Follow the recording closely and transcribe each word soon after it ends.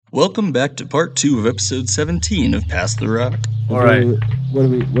Welcome back to part 2 of episode 17 of Pass the Rock. All right. What are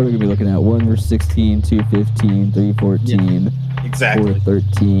we gonna be looking at? 1 verse 16, 2 15, 3 14, Exactly. 4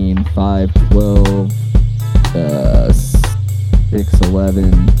 13, 5 12, 6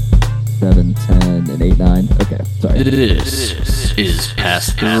 11, 7 10, and 8 9. Okay, sorry. This is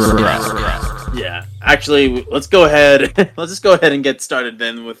Pass the Rock. Yeah. Actually, let's go ahead. Let's just go ahead and get started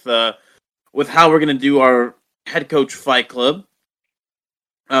then with how we're gonna do our head coach fight club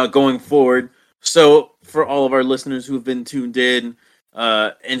going forward. So, for all of our listeners who've been tuned in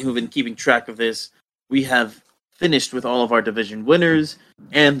and who've been keeping track of this, we have finished with all of our division winners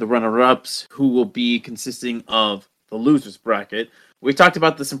and the runner-ups, who will be consisting of the losers bracket. We talked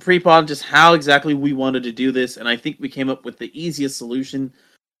about this in pre-pod, just how exactly we wanted to do this, and I think we came up with the easiest solution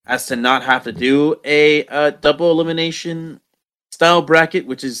as to not have to do a double elimination style bracket,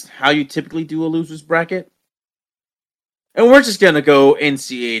 which is how you typically do a losers bracket. And we're just going to go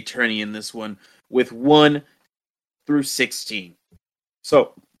NCAA tourney in this one with 1 through 16.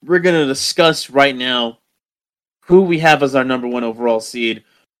 So we're going to discuss right now who we have as our number 1 overall seed,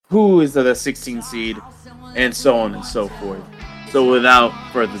 who is the 16 seed, and so on and so forth. So without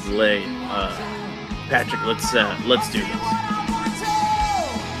further delay, Patrick, let's do this.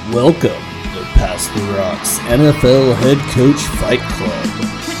 Welcome to Pass the Rock's NFL Head Coach Fight Club.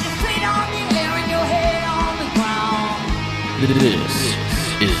 This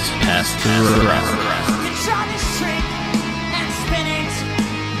is Pass the Rock.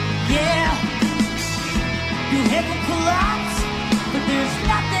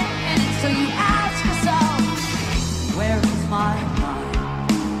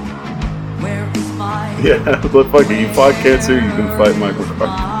 Yeah, but fuck it, you fought cancer, you can fight Michael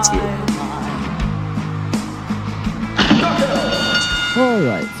Carter too. All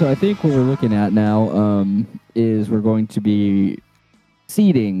right, so I think what we're looking at now is we're going to be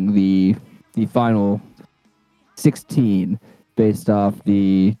seeding the final 16 based off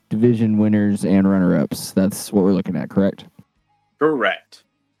the division winners and runner-ups. That's what we're looking at, correct? Correct.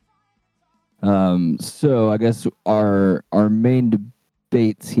 So I guess our main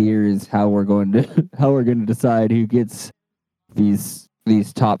debates here is how we're going to decide who gets these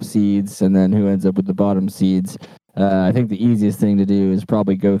top seeds and then who ends up with the bottom seeds. I think the easiest thing to do is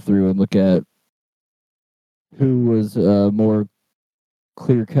probably go through and look at who was a more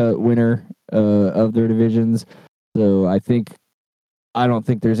clear-cut winner of their divisions. So I don't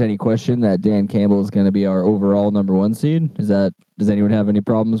think there's any question that Dan Campbell is going to be our overall number 1 seed. Does anyone have any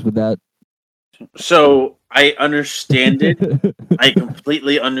problems with that? So I understand it. I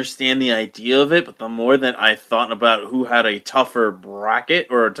completely understand the idea of it, but the more that I thought about who had a tougher bracket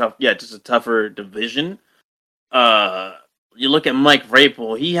or just a tougher division, you look at Mike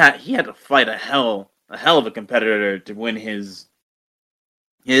Vrabel. He had to fight a hell of a competitor to win his.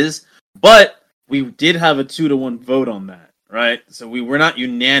 But we did have a 2-1 vote on that, right? So we were not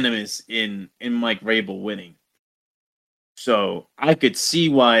unanimous in Mike Vrabel winning. So I could see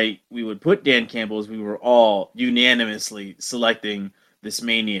why we would put Dan Campbell, as we were all unanimously selecting this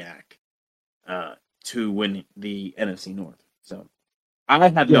maniac to win the NFC North. So I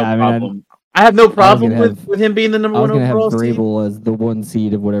have no problem. I have no problem with him being the number 1 overall seed. I was going to have Vrabel as the 1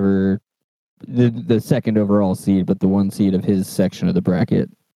 seed of whatever, the second overall seed, but the 1 seed of his section of the bracket.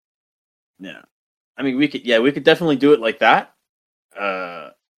 Yeah, I mean we could definitely do it like that.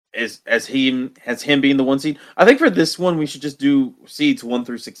 As him being the 1 seed. I think for this one we should just do seeds 1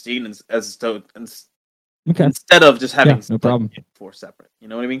 through 16 instead of just having no problem 4 separate. You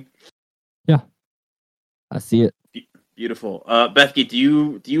know what I mean? Yeah, I see it. Beautiful. Bethke, do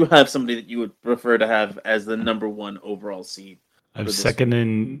you have somebody that you would prefer to have as the number 1 overall seed? I'm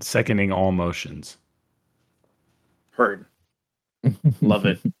seconding all motions. Heard. Love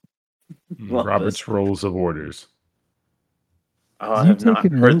it. Robert's Rules of Orders. Oh, I have not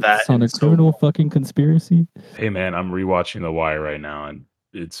heard that on a criminal fucking conspiracy. Hey man, I'm rewatching The Wire right now, and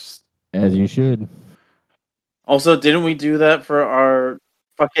it's as you should. Also, didn't we do that for our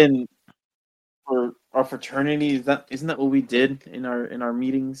fraternity? Isn't that what we did in our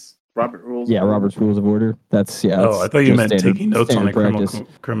meetings? Robert's Rules of Order. That's Oh, I thought you meant taking notes on a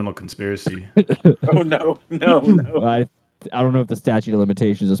criminal conspiracy. Oh no. I don't know if the statute of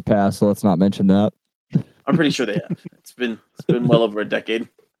limitations has passed, so let's not mention that. I'm pretty sure they have. It's been well over a decade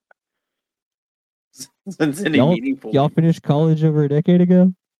since any meaningful. Y'all finished college over a decade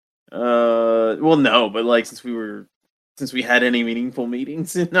ago? Well, no, but like since we had any meaningful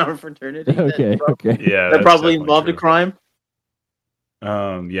meetings in our fraternity. Okay. Yeah, that probably involved a crime.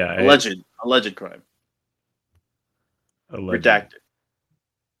 Yeah, alleged crime. Alleged. Redacted.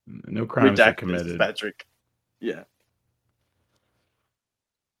 No crimes are committed. Patrick. Yeah.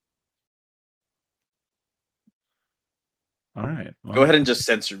 All right. Well, Go ahead and just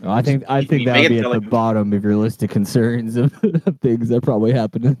censor me. I think that Make would it be at sound the like- bottom of your list of concerns of things that probably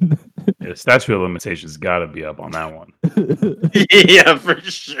happened. yeah, statute of limitations got to be up on that one. Yeah, for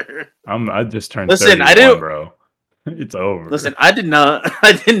sure. I just turned Listen, 31, I didn't- bro. It's over. Listen, I did not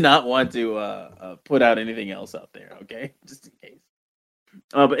want to put out anything else out there. Okay, just in case.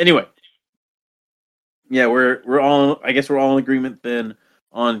 But anyway, yeah, we're all. I guess we're all in agreement then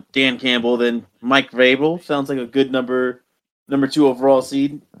on Dan Campbell. Then Mike Vrabel sounds like a good number 2 overall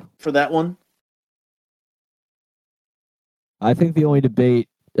seed for that one. I think the only debate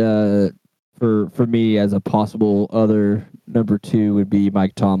for me as a possible other number 2 would be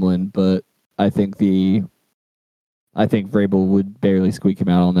Mike Tomlin, but I think Vrabel would barely squeak him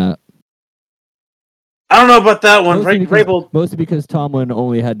out on that. I don't know about that one. Mostly because- Vrabel. Mostly because Tomlin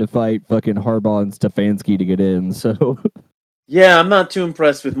only had to fight fucking Harbaugh and Stefanski to get in, so Yeah, I'm not too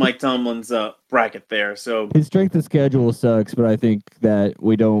impressed with Mike Tomlin's bracket there. So his strength of schedule sucks. But I think that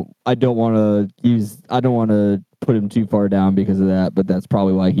I don't want to put him too far down because of that. But that's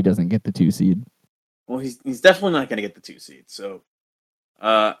probably why he doesn't get the 2 seed. well, he's definitely not going to get the 2 seed. So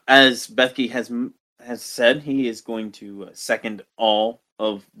as Bethke has said, he is going to second all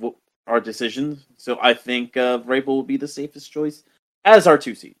of our decisions. So I think Vrabel will be the safest choice as our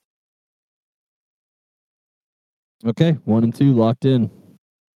 2 seed. Okay, 1 and 2 locked in.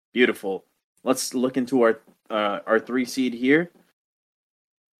 Beautiful. Let's look into our 3 seed here.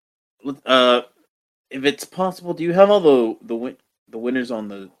 If it's possible, do you have all the winners on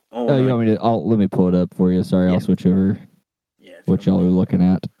the? Oh, you want me to? Let me pull it up for you. Sorry, Yeah. I'll switch over Yeah. if what you y'all are don't mind. looking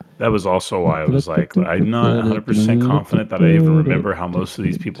at. That was also why I was like, I'm not 100% confident that I even remember how most of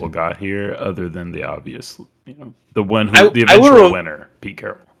these people got here, other than the obvious, the one I the will- eventual winner, Pete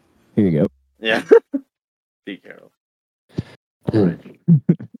Carroll. Here you Yeah. Be careful. go.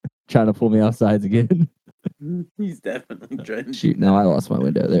 Trying to pull me off sides again. He's definitely trying. Shoot, now I lost my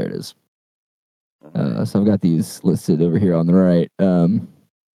window. There it is. So I've got these listed over here on the right.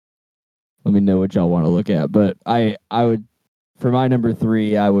 Let me know what y'all want to look at. But I would, for my number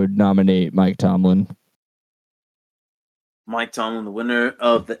 3, I would nominate Mike Tomlin. Mike Tomlin, the winner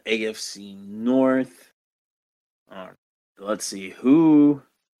of the AFC North. Let's see who.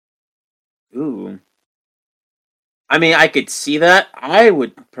 Ooh. I mean, I could see that. I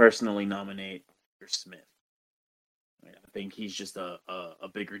would personally nominate Arthur Smith. I think he's just a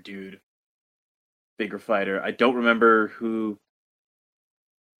bigger dude, bigger fighter. I don't remember who.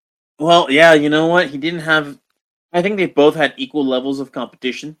 Well, yeah, you know what? He didn't have. I think they both had equal levels of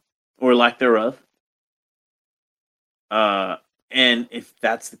competition, or lack thereof. And if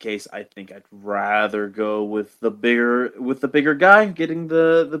that's the case, I think I'd rather go with the bigger guy getting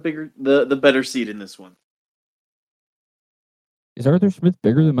the better seed in this one Is Arthur Smith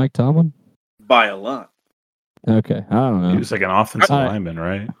bigger than Mike Tomlin? by a lot. Okay, I don't know. He was like an offensive I- lineman,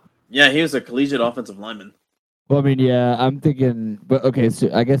 right? Yeah, he was a collegiate offensive lineman. Well, I mean, yeah, I'm thinking, but okay, so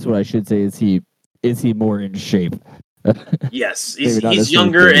I guess what I should say is he more in shape? Yes, Maybe he's not necessarily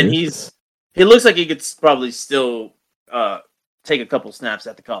younger and bigger. he looks like he could probably still take a couple snaps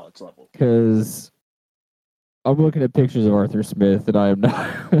at the college level. Because I'm looking at pictures of Arthur Smith, and I am not,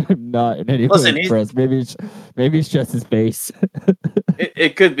 I'm not in any Listen, way he's- impressed. Maybe it's just his face.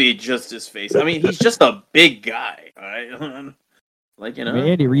 It could be just his face. I mean, he's just a big guy, all right? Like, you know, I mean,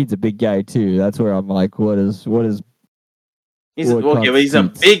 Andy Reid's a big guy too. That's where I'm like, what is? he's what okay, but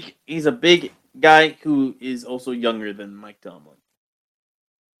constitutes- he's a big guy who is also younger than Mike Tomlin.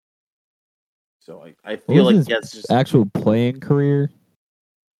 So I What feel was like his that's just actual playing career?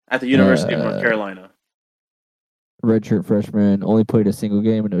 at the University of North uh, Carolina. Redshirt freshman, only played a single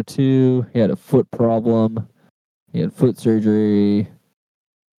game in 2002. He had a foot problem. He had foot surgery.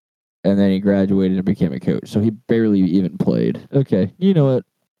 And then he graduated and became a coach. So he barely even played. Okay. You know what?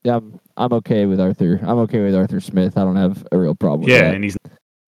 Yeah, I'm okay with Arthur. I'm okay with Arthur Smith. I don't have a real problem with Yeah, that. and he's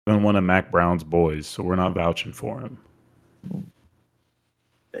even one of Mac Brown's boys, so we're not vouching for him.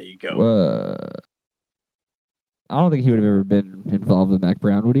 There you go. I don't think he would have ever been involved with Mac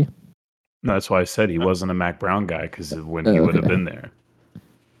Brown, would he? No, that's why I said he wasn't a Mac Brown guy, because of when he Oh, would have okay. been there.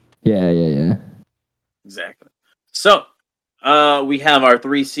 Yeah. Exactly. So, we have our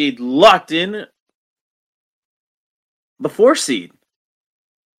 3 seed locked in. The 4 seed.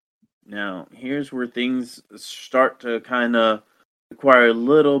 Now, here's where things start to kind of require a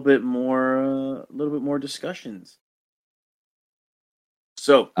little bit more discussions.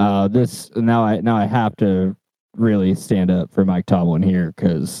 So, Now I have to really stand up for Mike Tomlin here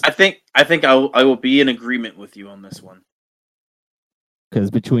because I think I will be in agreement with you on this one.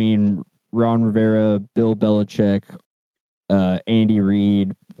 between Ron Rivera, Bill Belichick, Andy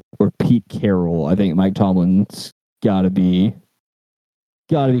Reid, or Pete Carroll, I think Mike Tomlin's gotta be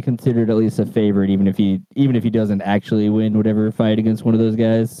considered at least a favorite, even if he doesn't actually win whatever fight against one of those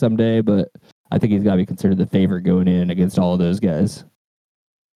guys someday. But I think he's got to be considered the favorite going in against all of those guys.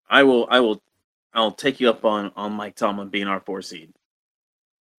 I'll take you up on Mike Tomlin being our 4 seed.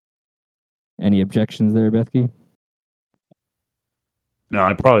 Any objections there, Bethke? No,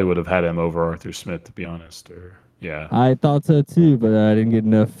 I probably would have had him over Arthur Smith, to be honest. Or yeah, I thought so too, but I didn't get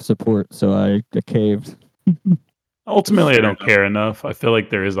enough support, so I caved. ultimately, I don't care enough. I feel like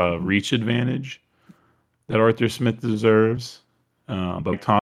there is a reach advantage that Arthur Smith deserves, but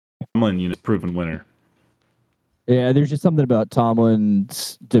Tomlin, is a proven winner. Yeah, there's just something about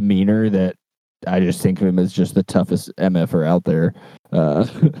Tomlin's demeanor that I just think of him as just the toughest MFer out there.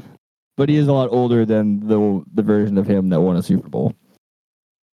 But he is a lot older than the version of him that won a Super Bowl.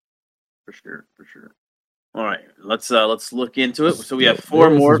 For sure. All right, let's look into it. So we have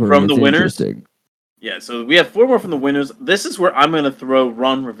 4 more from the winners. Yeah, so we have 4 more from the winners. This is where I'm going to throw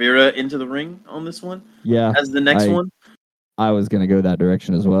Ron Rivera into the ring on this one. Yeah, as the next one. I was going to go that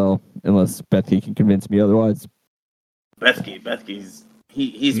direction as well, unless Bethke can convince me otherwise. Bethke's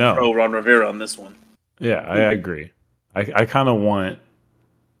he's pro Ron Rivera on this one. Yeah, I agree. I kind of want.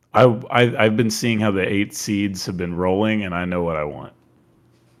 I've been seeing how the 8 seeds have been rolling, and I know what I want.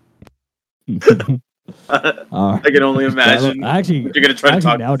 I can only imagine. Actually, you're gonna try to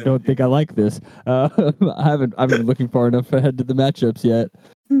talk. Now, don't think I like this. I've been looking far enough ahead to the matchups yet.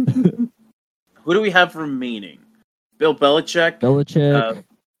 Who do we have remaining? Bill Belichick,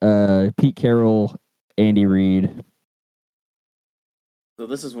 Pete Carroll, Andy Reid. So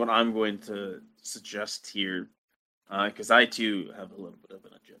this is what I'm going to suggest here, because I too have a little bit of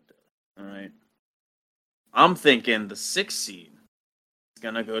an agenda. All right, I'm thinking the 6th seed is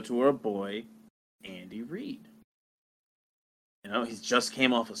gonna go to our boy Andy Reid. He's just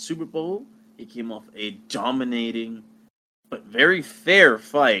came off a Super Bowl. He came off a dominating but very fair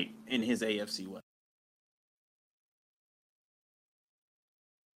fight in his AFC West.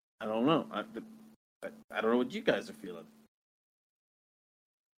 I don't know. I don't know what you guys are feeling.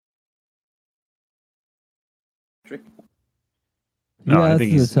 Trick? No, I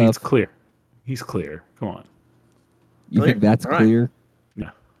think he's clear. He's clear. Come on. You think that's clear? Yeah.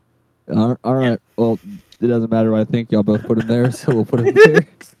 All right. Yeah. Well, it doesn't matter what I think. Y'all both put him there, so we'll put him there.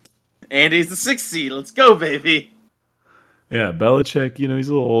 Andy's the 6th seed. Let's go, baby. Yeah, Belichick, he's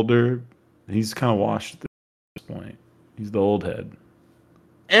a little older. He's kind of washed at this point. He's the old head.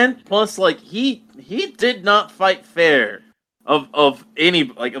 And plus, he did not fight fair of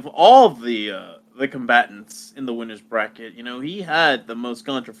all the combatants in the winners bracket. He had the most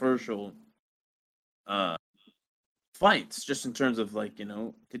controversial fights, just in terms of he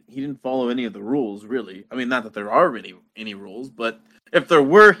didn't follow any of the rules, really. I mean, not that there are any rules, but if there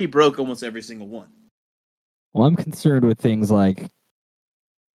were, he broke almost every single one. Well, I'm concerned with things like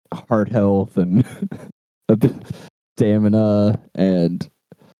heart health and stamina, and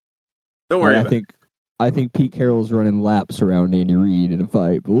don't worry. I think Pete Carroll's running laps around Andy Reid in a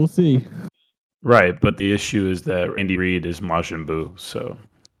fight, but we'll see. Right, but the issue is that Andy Reid is Majin Buu, so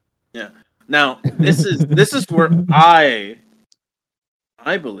yeah. Now this is where I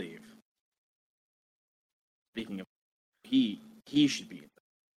believe. Speaking of, he should be in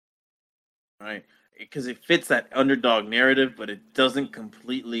there, right? Because it fits that underdog narrative, but it doesn't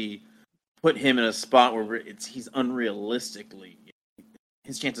completely put him in a spot where he's unrealistically.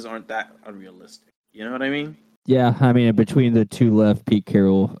 His chances aren't that unrealistic. You know what I mean? Yeah, I mean, between the two left, Pete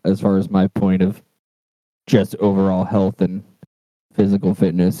Carroll, as far as my point of just overall health and physical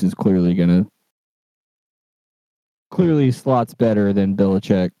fitness, is clearly slots better than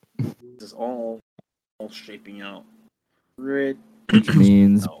Belichick. This is all shaping out. Which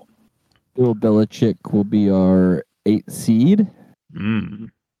means Bill Belichick will be our 8th seed.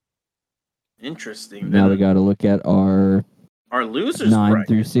 Interesting. Now we got to look at our losers 9 bracket.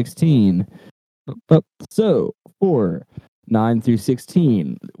 through 16. So for 9 through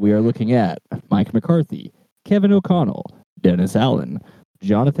 16, we are looking at Mike McCarthy, Kevin O'Connell, Dennis Allen,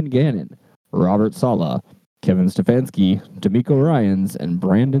 Jonathan Gannon, Robert Saleh, Kevin Stefanski, D'Amico Ryans, and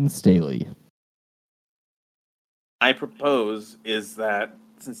Brandon Staley. I propose is that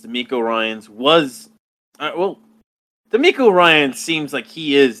since D'Amico Ryans was, D'Amico Ryans seems like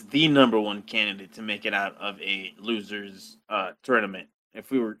he is the number one candidate to make it out of a losers tournament. If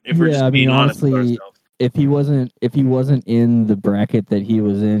we're just being honest with ourselves. If he wasn't in the bracket that he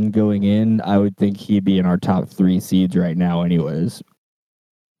was in going in, I would think he'd be in our top 3 seeds right now, anyways.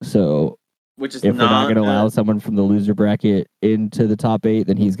 So, which is if we're not going to allow someone from the loser bracket into the top 8,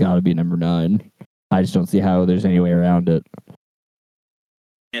 then he's got to be number 9. I just don't see how there's any way around it.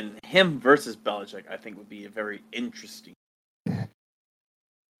 and him versus Belichick, I think, would be a very interesting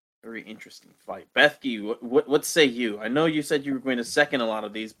fight. Bethke, what say you? I know you said you were going to second a lot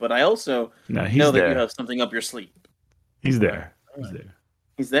of these, but I also No, he's know that there. you have something up your sleeve. He's there. All He's right. there.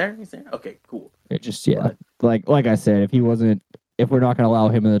 He's there. He's there. Okay, cool. It just like I said, if we're not going to allow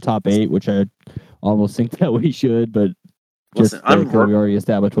him in the top 8, which I almost think that we should, but just Listen, we already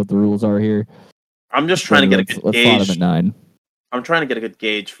established what the rules are here. I'm just trying to get a good let's slot him gauge. at 9. I'm trying to get a good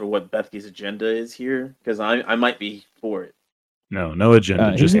gauge for what Bethke's agenda is here because I might be for it. No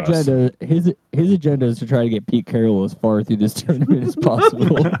agenda. His just us. agenda, his agenda is to try to get Pete Carroll as far through this tournament as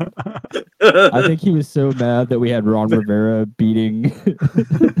possible. I think he was so mad that we had Ron Rivera beating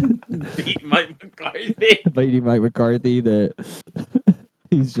Mike McCarthy. Mike McCarthy that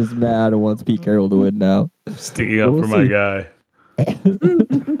he's just mad and wants Pete Carroll to win now. Sticking up for my guy.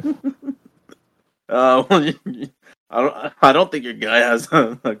 I don't think your guy has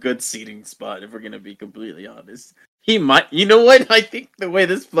a good seating spot. If we're gonna be completely honest, he might. You know what? I think the way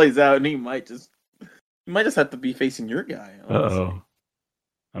this plays out, and he might just have to be facing your guy. Uh-oh.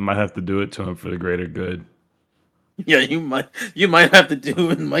 I might have to do it to him for the greater good. Yeah, you might have to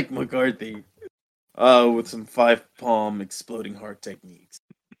do it, Mike McCarthy, with some 5-palm exploding heart techniques.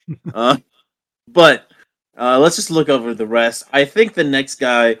 But let's just look over the rest. I think the next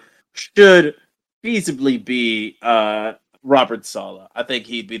guy should feasibly be Robert Saleh. I think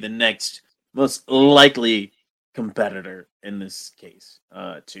he'd be the next most likely competitor in this case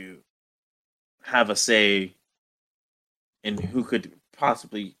to have a say in who could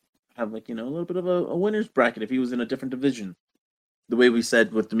possibly have a little bit of a winner's bracket if he was in a different division. The way we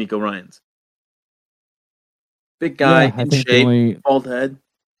said with D'Amico Ryans. Big guy, in shape, bald head,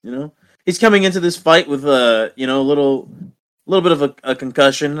 He's coming into this fight with a little bit of a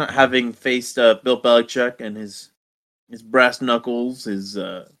concussion, having faced Bill Belichick and his brass knuckles, his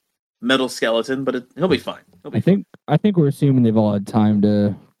metal skeleton, but he'll be fine. I think we're assuming they've all had time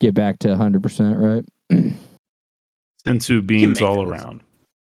to get back to 100%, right? Sensu beans all around.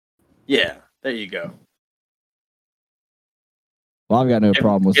 Yeah, there you go. Well, I've got no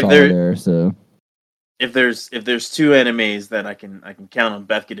problem with Saleh there, so if there's 2 animes that I can count on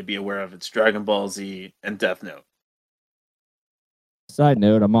Bethke to be aware of, it's Dragon Ball Z and Death Note. Side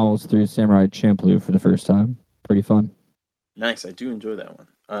note, I'm almost through Samurai Champloo for the first time. Pretty fun. Nice, I do enjoy that one.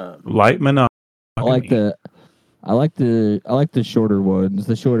 Light monogamy. I like the shorter ones,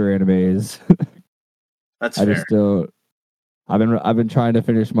 the shorter animes. That's fair. I just don't. I've been trying to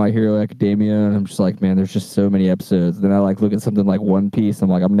finish My Hero Academia, and I'm just like, man, there's just so many episodes. Then I look at something like One Piece. I'm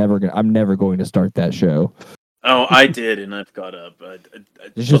like, I'm never going to start that show. Oh, I did, and I've got up.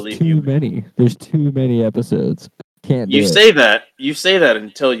 There's just too many. There's too many episodes. Can't. You say that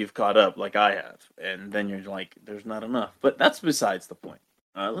until you've caught up, like I have, and then you're like, there's not enough. But that's besides the point.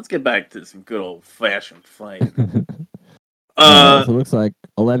 Let's get back to some good old fashioned fight. So it looks like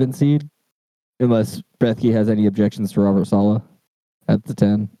 11 seed. Unless Bethke has any objections to Robert Saleh at the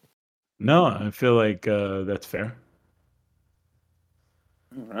 10. No, I feel like that's fair.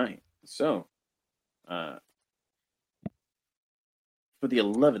 All right. So, for the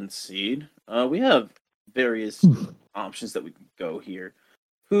 11th seed, we have various options that we can go here.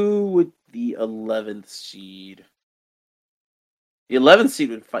 Who would the 11th seed? The 11th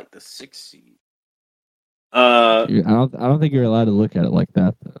seed would fight the 6th seed. I don't think you're allowed to look at it like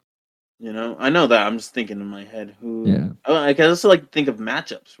that, though. I know that. I'm just thinking in my head who. Yeah. I can also think of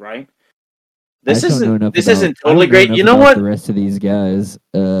matchups, right? This isn't totally great. You know what? The rest of these guys.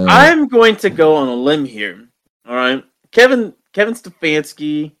 I'm going to go on a limb here. All right, Kevin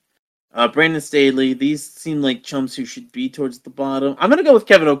Stefanski, Brandon Staley. These seem like chumps who should be towards the bottom. I'm going to go with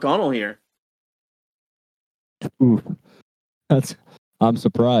Kevin O'Connell here. Ooh, I'm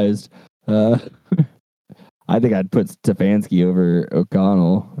surprised. I think I'd put Stefanski over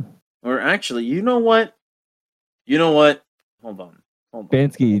O'Connell. Or actually, you know what? Hold on.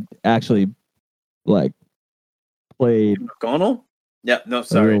 Stefanski actually played O'Connell. Yeah, no,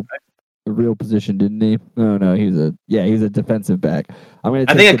 sorry. A real position, didn't he? No, he was a defensive back. I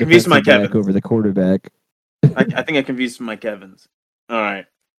think I confused Mike Evans over the quarterback. I think I confused Mike Evans. All right.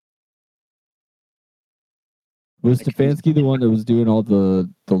 Was Stefanski the one that was doing all the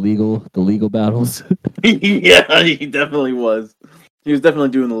legal battles? Yeah, he definitely was. He was definitely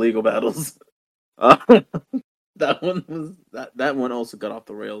doing the legal battles. That one also got off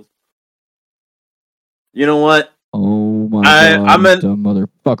the rails. You know what? Oh my god, dumb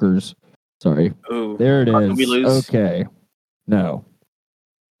motherfuckers. Sorry. Ooh, there it is. Did we lose? Okay. No.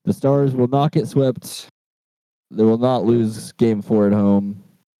 The Stars will not get swept. They will not lose game 4 at home.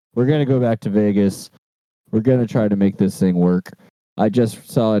 We're going to go back to Vegas. We're going to try to make this thing work. I just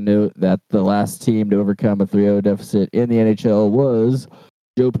saw a note that the last team to overcome a 3-0 deficit in the NHL was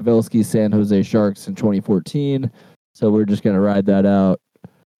Joe Pavelski's San Jose Sharks in 2014. So we're just going to ride that out.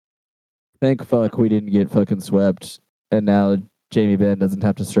 Thank fuck we didn't get fucking swept. And now Jamie Benn doesn't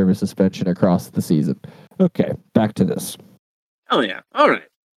have to serve a suspension across the season. Okay, back to this. Oh, yeah. All right.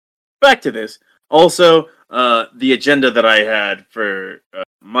 Back to this. Also, the agenda that I had for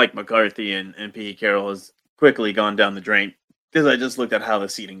Mike McCarthy and Pete Carroll has quickly gone down the drain because I just looked at how the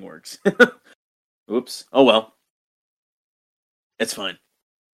seating works. Oops. Oh, well. It's fine.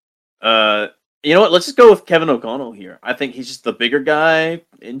 You know what? Let's just go with Kevin O'Connell here. I think he's just the bigger guy,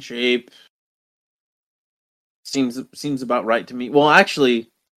 in shape. Seems about right to me. Well, actually,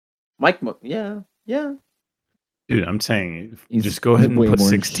 yeah. Dude, I'm saying He's just go ahead and way put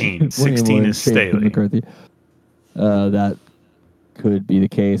more in 16. shape- way 16 more in is shape than Staley. McCarthy. That could be the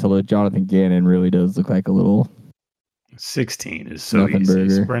case, although Jonathan Gannon really does look like a little 16 is so Nothing easy.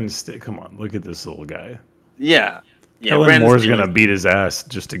 burger. Brendan come on, look at this little guy. Yeah. Kellen Brandon Moore's Staley's- going to beat his ass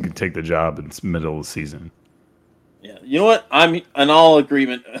just to take the job in the middle of the season. Yeah. You know what? I'm in all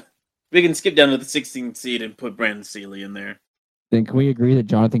agreement. We can skip down to the 16th seed and put Brandon Staley in there. Then can we agree that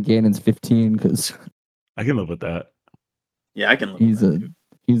Jonathan Gannon's 15? Because I can live with that. Yeah, I can live he's with a that, too.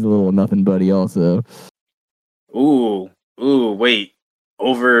 he's a little nothing buddy also. Ooh, wait.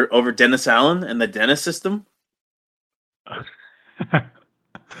 Over Dennis Allen and the Dennis system?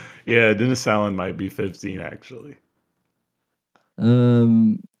 Yeah, Dennis Allen might be 15, actually.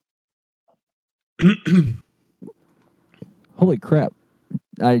 Holy crap.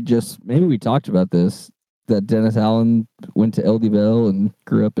 Maybe we talked about this, that Dennis Allen went to LD Bell and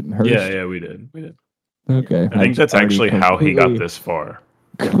grew up in Hearst. Yeah, we did. Okay. I think that's already actually how he got completely- this far.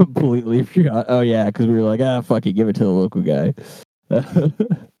 Completely forgot. Oh, yeah, because we were like, fuck it, give it to the local guy.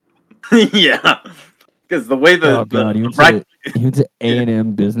 Yeah. Because the way Oh, God, he went to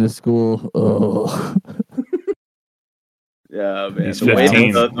A&M Business School. Oh. Yeah, man. He's the way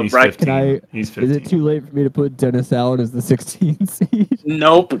 15. the He's bracket. 15. He's 15. Is it too late for me to put Dennis Allen as the 16 seed?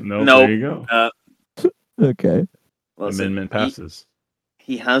 Nope. Nope, there you go. Okay. Listen, Amendment passes.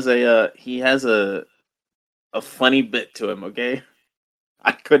 He has a funny bit to him. Okay,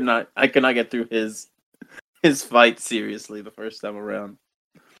 I could not get through his fight seriously the first time around.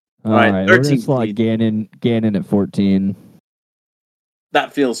 All right, right, we're gonna 13 slot seed. Gannon at 14.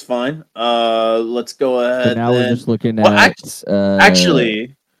 That feels fine. Let's go So ahead. now we're then. just looking Well, at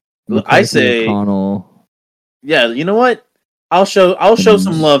Actually, McCarthy, I say- O'Connell. yeah. You know what? I'll show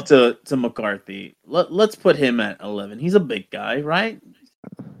some Mm. love to McCarthy. Let's put him at 11. He's a big guy, right?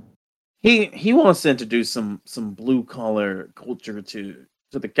 He wants to introduce some blue collar culture to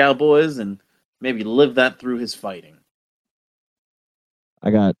the Cowboys and maybe live that through his fighting.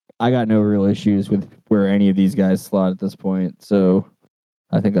 I got no real issues with where any of these guys slot at this point, so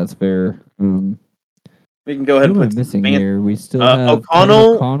I think that's fair. We can go ahead Who and am I put missing Van- here? We still have Kevin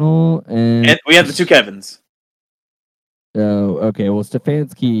O'Connell- O'Connell and and we have the two Kevins. oh, okay. Well,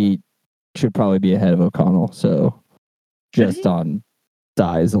 Stefanski should probably be ahead of O'Connell, so Should just he? on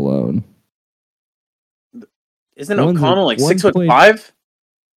size alone. Isn't One's a- O'Connell like one 6'5" played-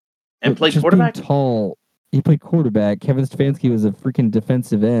 and played Just being quarterback? Tall. He played quarterback. Kevin Stefanski was a freaking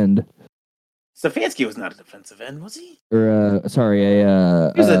defensive end. Stefanski was not a defensive end, was he? Or sorry, He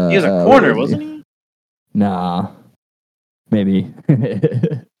was a what corner, was he? wasn't he? Nah, maybe.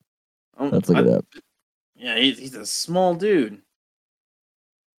 Let's look it up. Yeah, he's a small dude.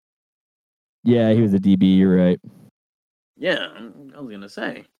 Yeah, he was a DB. You're right. Yeah, I was gonna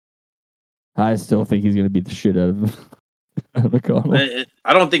say. I still think he's gonna beat the shit out of McConnell.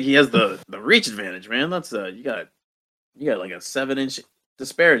 I don't think he has the reach advantage, man. That's you got like a 7-inch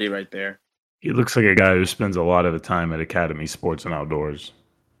disparity right there. He looks like a guy who spends a lot of the time at Academy Sports and Outdoors.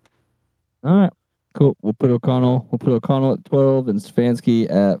 All right, cool. We'll put O'Connell at 12 and Stefanski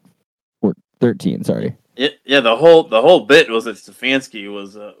at 13. Sorry. Yeah, the whole bit was that Stefanski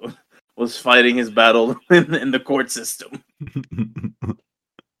was fighting his battle in the court system.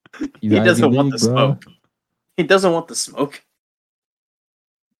 He doesn't want the smoke. He doesn't want the smoke.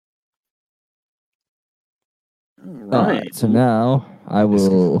 All right. So now I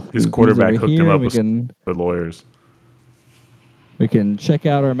will. His who's quarterback over hooked him here? up We with can The lawyers. check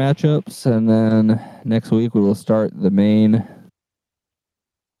out our matchups, and then next week we will start the main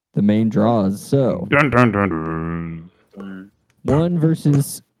draws. So Dun, dun, dun, dun. Mm. 1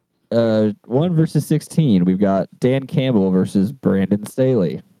 versus 16. We've got Dan Campbell versus Brandon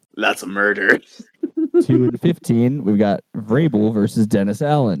Staley. That's a murder. 2 and 15. We've got Vrabel versus Dennis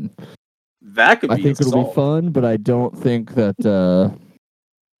Allen. That could be. I think it'll be assault. fun, but I don't think that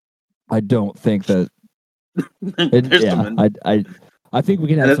There's Yeah, some, I think we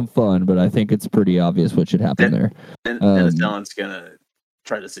can have And it- some fun, but I think it's pretty obvious what should happen there. and Dennis Allen's gonna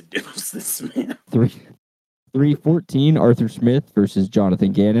try to seduce this man. 314 Arthur Smith versus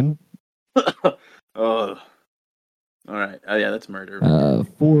Jonathan Gannon. Oh, all right. Oh yeah, that's murder.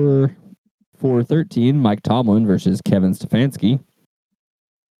 413 Mike Tomlin versus Kevin Stefanski.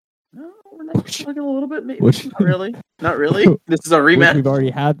 No, we're not talking a little bit. Maybe which- not really. Not really. This is a Which rematch.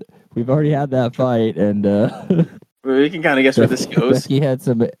 we've already had that fight, and We can kind of guess where this goes.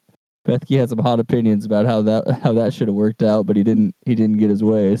 Bethke had some hot opinions about how that should have worked out, but he didn't get his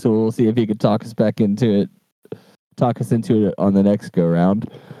way. So we'll see if he could talk us into it on the next go round.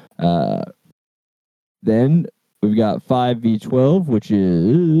 Then we've got 5v12, which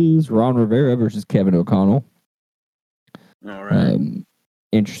is Ron Rivera versus Kevin O'Connell. All right.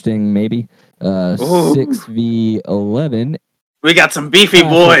 Interesting, maybe. Ooh. 6v11. We got some beefy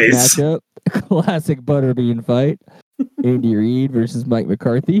Classic boys. matchup. Classic butterbean fight. Andy Reid versus Mike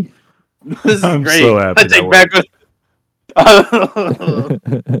McCarthy. This is I'm great. so happy I that take worked.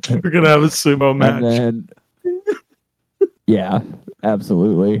 back. We're gonna have a sumo match. And then, yeah,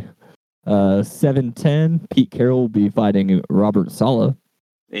 absolutely. 7-10, Pete Carroll will be fighting Robert Saleh.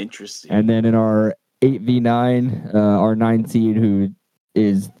 Interesting. And then in our 8v9, our 9 seed, who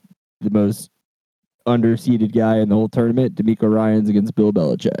is the most underseeded guy in the whole tournament, D'Amico Ryans against Bill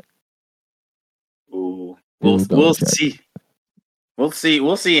Belichick. Ooh, Bill we'll Belichick. see.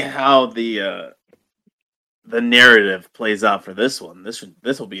 We'll see how the narrative plays out for this one. This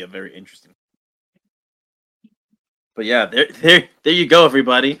will be a very interesting. But yeah, there you go,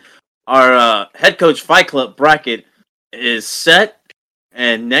 everybody. Our head coach Fight Club bracket is set,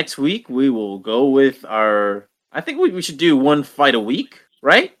 and next week we will go with our. I think we should do one fight a week,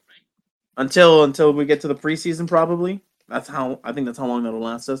 right? Until we get to the preseason, probably. I think that's how long that'll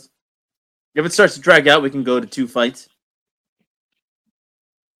last us. If it starts to drag out, we can go to 2 fights.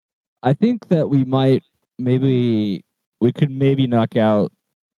 I think that we could maybe knock out.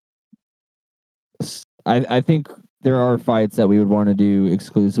 I think there are fights that we would want to do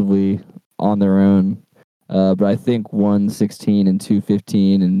exclusively on their own, but I think 116 and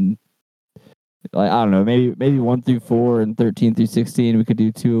 215 and I don't know, maybe 1 through 4 and 13 through 16 we could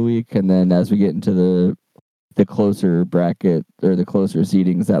do 2 a week, and then as we get into the closer bracket or the closer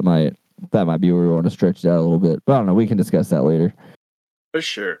seedings, that might be where we want to stretch it out a little bit. But I don't know, we can discuss that later. For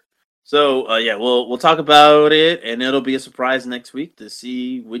sure. So yeah, we'll talk about it, and it'll be a surprise next week to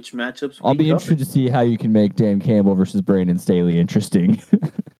see which matchups. I'll be interested to see how you can make Dan Campbell versus Brandon Staley interesting.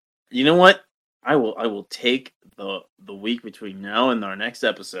 You know what? I will take the week between now and our next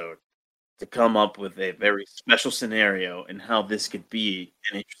episode to come up with a very special scenario and how this could be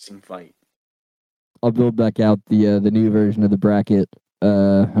an interesting fight. I'll build back out the new version of the bracket,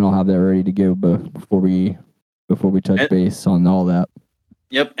 and I'll have that ready to go before we touch base on all that.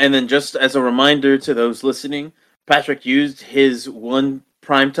 Yep, and then just as a reminder to those listening, Patrick used his one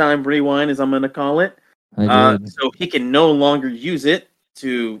primetime rewind, as I'm going to call it, I did. so he can no longer use it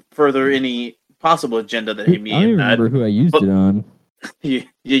to further any possible agenda that he I don't may even have had. remember who I used it on. You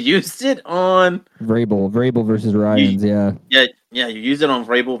used it on Vrabel versus Ryans, yeah. yeah, you used it on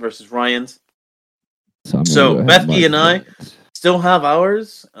Vrabel versus Ryans. So, I'm gonna So, go ahead Bethke and I mark that. still have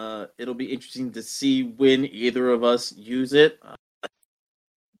ours. It'll be interesting to see when either of us use it,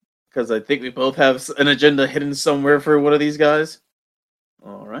 because I think we both have an agenda hidden somewhere for one of these guys.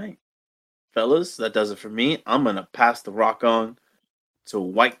 All right, fellas, that does it for me. I'm gonna pass the rock on to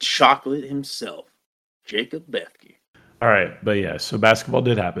White Chocolate himself, Jacob Bethke. All right, but yeah, so basketball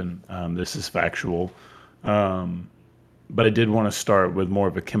did happen. This is factual. But I did want to start with more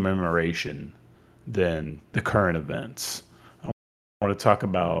of a commemoration than the current events. I want to talk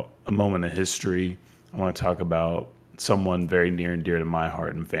about a moment of history. I want to talk about someone very near and dear to my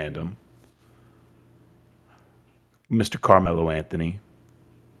heart and fandom, Mr. Carmelo Anthony.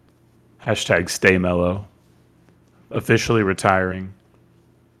 Hashtag Stay Mellow. Officially retiring.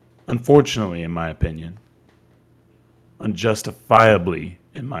 Unfortunately, in my opinion. Unjustifiably,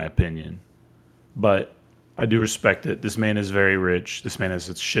 in my opinion. But I do respect it. This man is very rich. This man has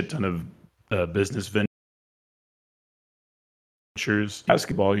a shit ton of business ventures.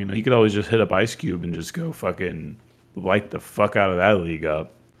 Basketball, he could always just hit up Ice Cube and just go fucking light the fuck out of that league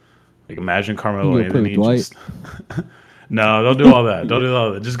up. Like, imagine Carmelo You go play with Anthony Dwight. just... No, don't do all that. Don't do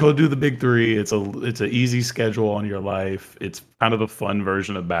all that. Just go do the big 3. It's an easy schedule on your life. It's kind of the fun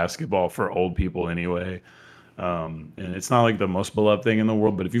version of basketball for old people anyway. And it's not like the most beloved thing in the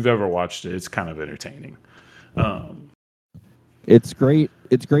world, but if you've ever watched it, it's kind of entertaining. It's great.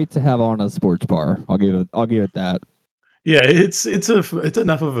 It's great to have on a sports bar. I'll give it that. Yeah, it's enough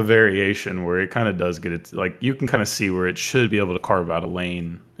of a variation where it kind of does get it. Like you can kind of see where it should be able to carve out a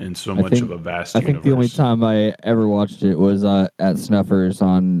lane in so I much of think a vast I think the only universe. time I ever watched it was at Snuffers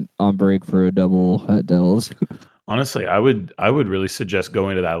on break for a double at Dell's. Honestly, I would really suggest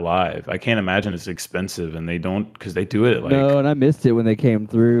going to that live. I can't imagine it's expensive, and they don't because they do it No, like and I missed it when they came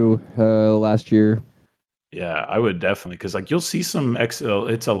through last year. yeah, I would definitely because like you'll see some it's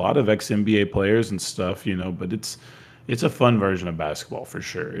a lot of ex NBA players and stuff, but it's a fun version of basketball for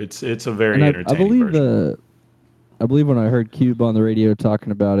sure. It's a And very I entertaining believe version. I believe when I heard Cube on the radio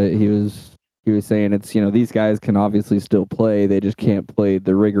talking about it, he was saying it's these guys can obviously still play, they just can't play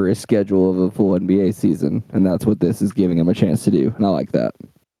the rigorous schedule of a full NBA season, and that's what this is giving them a chance to do, and I like that.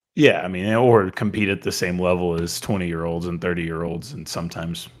 Yeah, I mean, or compete at the same level as 20-year-olds and 30-year-olds, and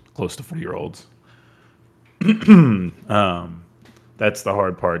sometimes close to 40-year-olds. That's the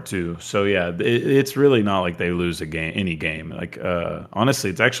hard part too. So yeah, it's really not like they lose any game. Like honestly,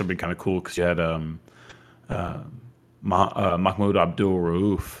 it's actually been kind of cool because you had uh, Mahmoud Abdul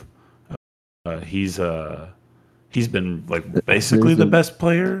Rauf. He's been like basically the best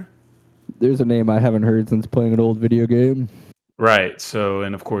player. There's a name I haven't heard since playing an old video game. Right. So,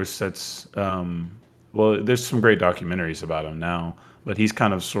 and of course, that's well, there's some great documentaries about him now, but he's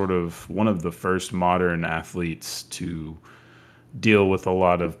kind of sort of one of the first modern athletes to deal with a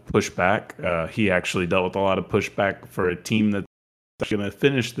lot of pushback. He actually dealt with a lot of pushback for a team that's going to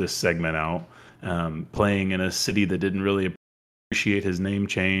finish this segment out, playing in a city that didn't really appreciate his name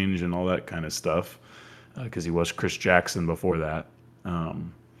change and all that kind of stuff, because he was Chris Jackson before that.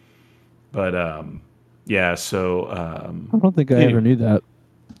 But yeah, so I don't think I ever knew that.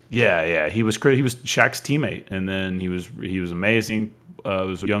 yeah, he was great. He was Shaq's teammate, and then he was amazing.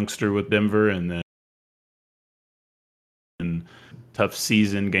 Was a youngster with Denver, and then tough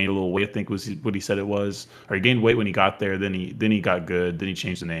season, gained a little weight. I think was what he said it was, or he gained weight when he got there. Then he got good. Then he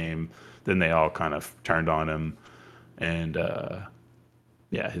changed the name. Then they all kind of turned on him, and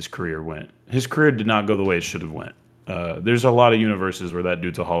yeah, his career did not go the way it should have went. There's a lot of universes where that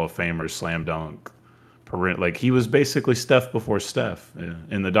dude's a Hall of Famer, slam dunk. Like he was basically Steph before Steph.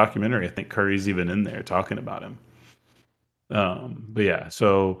 In the documentary, I think Curry's even in there talking about him. But yeah,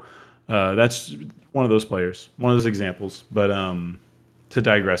 so that's one of those players, one of those examples. But to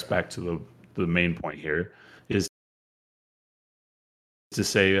digress back to the main point here is to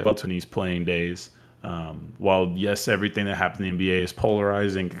say about Tony's playing days. While yes, everything that happened in the NBA is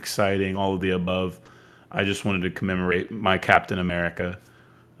polarizing, exciting, all of the above, I just wanted to commemorate my Captain America.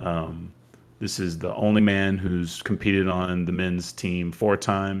 This is the only man who's competed on the men's team 4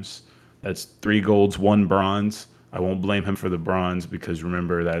 times. That's 3 golds, 1 bronze. I won't blame him for the bronze because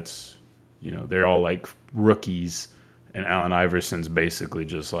remember that's, they're all like rookies, and Allen Iverson's basically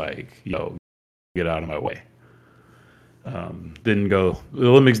just like, yo, get out of my way. The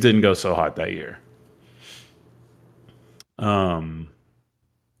Olympics didn't go so hot that year.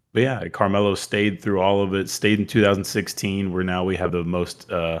 But yeah, Carmelo stayed through all of it, stayed in 2016, where now we have the most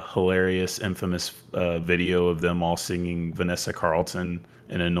hilarious, infamous video of them all singing Vanessa Carlton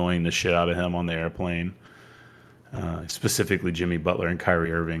and annoying the shit out of him on the airplane. Specifically Jimmy Butler and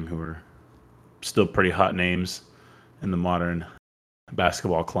Kyrie Irving, who are still pretty hot names in the modern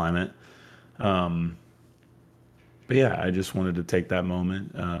basketball climate. But yeah, I just wanted to take that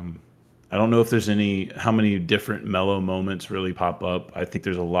moment. I don't know if there's how many different Melo moments really pop up. I think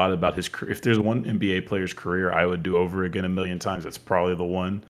there's a lot about his career. If there's one NBA player's career I would do over again a million times, it's probably the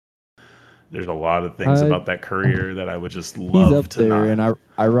one. There's a lot of things about that career that I would just love he's up to there, not. and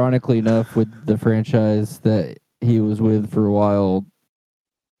ironically enough, with the franchise that he was with for a while.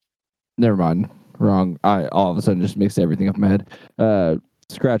 Never mind, wrong. I all of a sudden just mixed everything up in my head.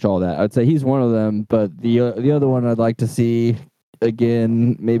 Scratch all that. I'd say he's one of them, but the other one I'd like to see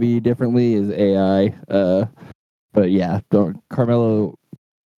again, maybe differently, is AI. But yeah, Carmelo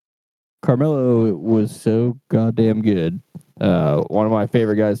was so goddamn good. One of my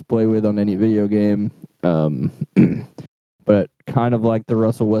favorite guys to play with on any video game. But kind of like the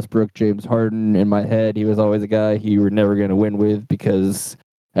Russell Westbrook, James Harden, in my head, he was always a guy you were never going to win with because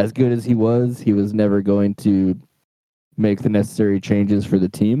as good as he was never going to make the necessary changes for the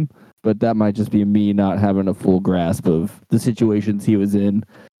team. But that might just be me not having a full grasp of the situations he was in.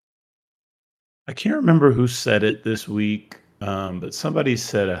 I can't remember who said it this week, but somebody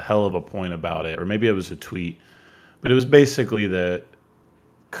said a hell of a point about it, or maybe it was a tweet. But it was basically that,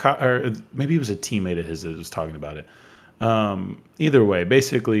 or maybe it was a teammate of his that was talking about it. Either way,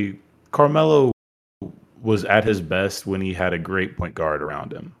 basically, Carmelo was at his best when he had a great point guard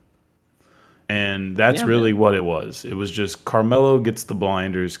around him. And that's really what it was. It was just Carmelo gets the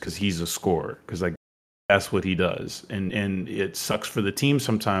blinders because he's a scorer. Because like that's what he does. And it sucks for the team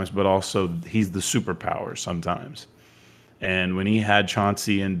sometimes, but also he's the superpower sometimes. And when he had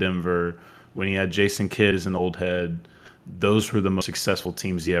Chauncey in Denver, when he had Jason Kidd as an old head, those were the most successful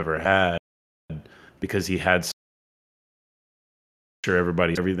teams he ever had because he had sure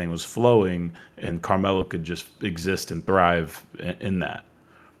everything was flowing and Carmelo could just exist and thrive in that.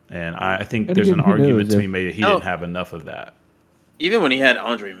 And I think And there's again, an who argument knows to if- be made that he Oh. didn't have enough of that. Even when he had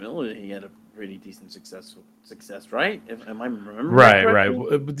Andre Miller, he had a pretty decent success, right? Am I remembering that Right.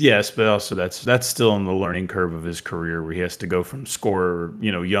 correctly? Yes, but also that's still on the learning curve of his career where he has to go from scorer,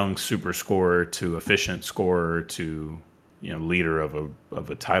 young super scorer to efficient scorer to, leader of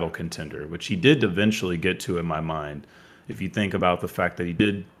a title contender, which he did eventually get to in my mind. If you think about the fact that he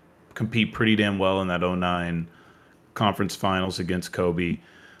did compete pretty damn well in that 2009 conference finals against Kobe,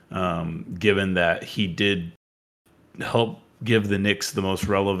 given that he did help give the Knicks the most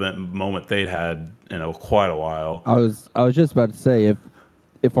relevant moment they'd had in quite a while. I was just about to say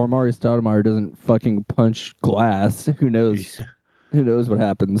if Amari Stoudemire doesn't fucking punch glass, who knows? Who knows what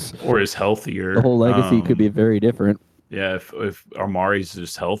happens? Or is healthier. The whole legacy could be very different. Yeah, if Amari's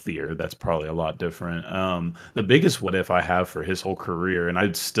just healthier, that's probably a lot different. The biggest what if I have for his whole career, and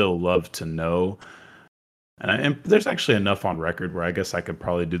I'd still love to know, and there's actually enough on record where I guess I could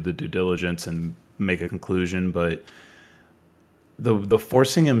probably do the due diligence and make a conclusion, but the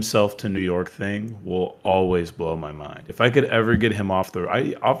forcing himself to New York thing will always blow my mind. If I could ever get him off the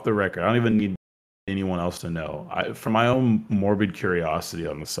record, I don't even need anyone else to know. For my own morbid curiosity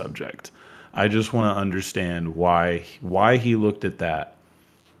on the subject, I just want to understand why he looked at that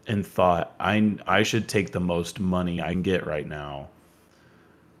and thought I should take the most money I can get right now,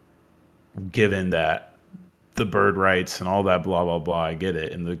 given that the bird rights and all that blah blah blah. I get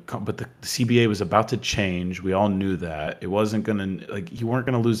it, but the CBA was about to change. We all knew that it wasn't gonna you weren't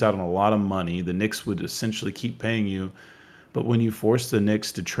gonna lose out on a lot of money. The Knicks would essentially keep paying you, but when you forced the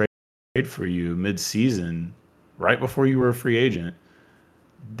Knicks to trade for you mid-season, right before you were a free agent,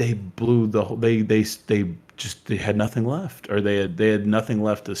 they blew the whole. They had nothing left, or they had nothing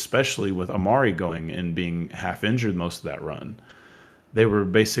left, especially with Amari going and being half injured most of that run. They were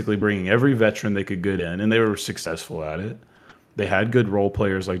basically bringing every veteran they could get in, and they were successful at it. They had good role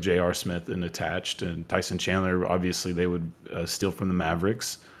players like J.R. Smith and attached, and Tyson Chandler. Obviously, they would steal from the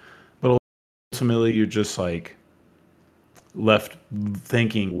Mavericks, but ultimately, you're just left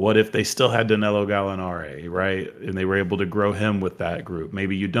thinking, what if they still had Danilo Gallinari, right? And they were able to grow him with that group.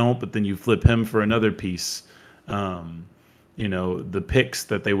 Maybe you don't, but then you flip him for another piece. The picks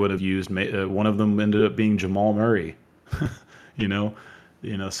that they would have used, one of them ended up being Jamal Murray.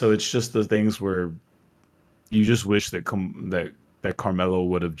 So it's just the things where you just wish that Carmelo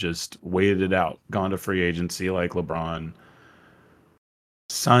would have just waited it out, gone to free agency like LeBron,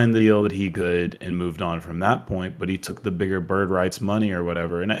 signed the deal that he could, and moved on from that point. But he took the bigger bird rights money or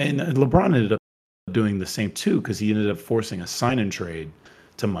whatever, and LeBron ended up doing the same too, because he ended up forcing a sign and trade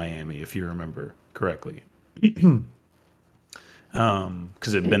to Miami, if you remember correctly, because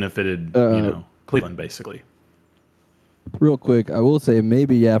it benefited Cleveland basically. Real quick, I will say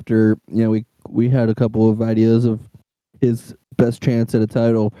maybe after we had a couple of ideas of his best chance at a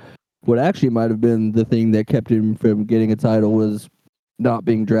title. What actually might have been the thing that kept him from getting a title was not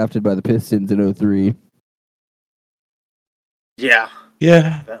being drafted by the Pistons in 2003. Yeah.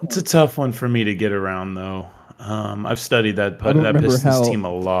 Yeah, That it's a one. tough one for me to get around though. I've studied that I don't remember Pistons how- team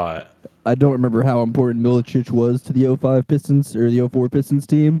a lot. I don't remember how important Milicic was to the 2005 Pistons or the 2004 Pistons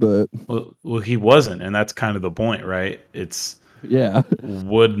team, but Well, he wasn't, and that's kind of the point, right? It's yeah.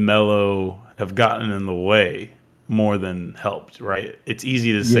 would Melo have gotten in the way more than helped, right? It's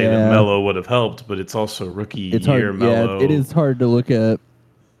easy to say Yeah. that Melo would have helped, but it's also rookie It's year hard. Melo. Yeah, it is hard to look at.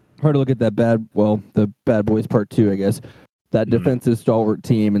 Hard to look at that the Bad Boys Part 2, I guess. That Mhm. defensive stalwart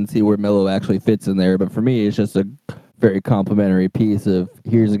team and see where Melo actually fits in there. But for me, it's just a very complimentary piece of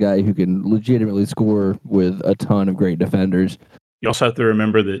here's a guy who can legitimately score with a ton of great defenders. You also have to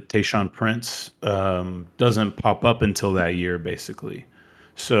remember that Tayshaun Prince doesn't pop up until that year, basically.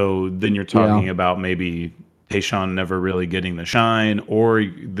 So then you're talking about maybe Tayshaun never really getting the shine, or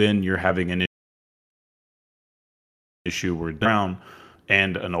then you're having an issue where Brown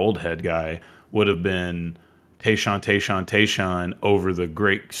and an old head guy would have been Tayshaun over the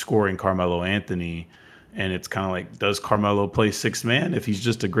great scoring Carmelo Anthony. And it's kind of like, does Carmelo play sixth man if he's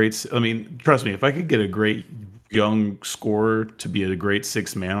just a great? I mean, trust me, if I could get a great young scorer to be a great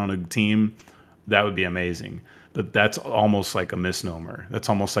sixth man on a team, that would be amazing. But that's almost like a misnomer. That's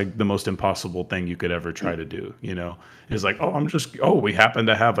almost like the most impossible thing you could ever try to do. It's like, we happen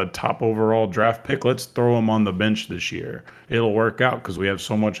to have a top overall draft pick. Let's throw him on the bench this year. It'll work out because we have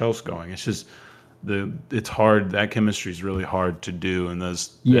so much else going. It's just, it's hard. That chemistry is really hard to do, and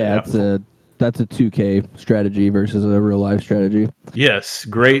those Yeah, that's a 2K strategy versus a real life strategy. yes,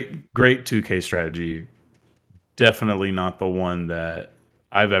 great 2K strategy. Definitely not the one that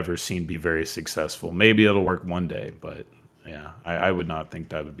I've ever seen be very successful. Maybe it'll work one day, but yeah, I would not think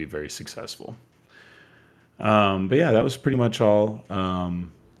that would be very successful. But yeah, that was pretty much all.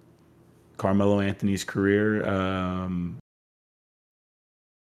 Carmelo Anthony's career.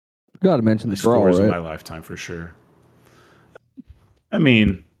 Got to mention the brawl, scores in right? my lifetime for sure. I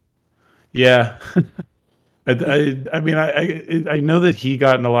mean, yeah. I know that he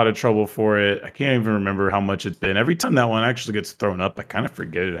got in a lot of trouble for it. I can't even remember how much it's been. Every time that one actually gets thrown up, I kind of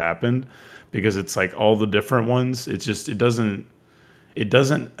forget it happened because it's like all the different ones. It doesn't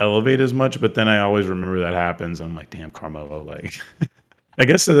elevate as much. But then I always remember that happens. I'm like, damn, Carmelo. Like, I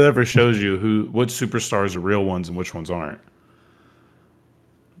guess it ever shows you what superstars are real ones and which ones aren't.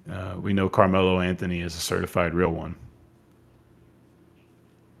 We know Carmelo Anthony is a certified real one.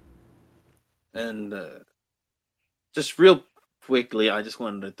 And just real quickly, I just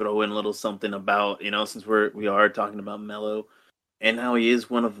wanted to throw in a little something about, since we are talking about Melo and how he is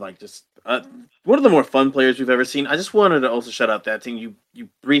one of one of the more fun players we've ever seen. I just wanted to also shout out that team. You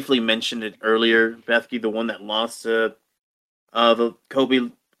briefly mentioned it earlier, Bethke, the one that lost to the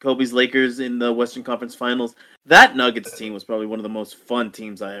Kobe's Lakers in the Western Conference Finals. That Nuggets team was probably one of the most fun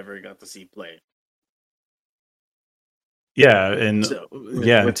teams I ever got to see play. Yeah, and with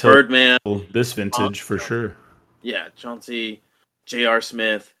until Birdman, this vintage for sure. Yeah, Chauncey, J.R.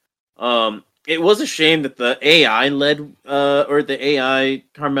 Smith. It was a shame that the AI led or the AI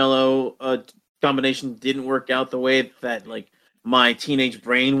Carmelo combination didn't work out the way that like my teenage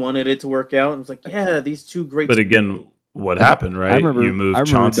brain wanted it to work out. And it was like, yeah, these two great. But again, what happened, right? You moved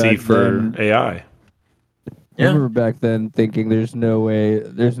Chauncey for AI. I remember back then thinking there's no way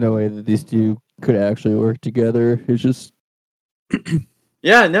that these two could actually work together. It's just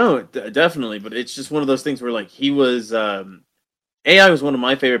yeah, no, definitely. But it's just one of those things where like he was AI was one of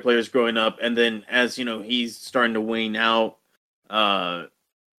my favorite players growing up, and then as he's starting to wane out, Melo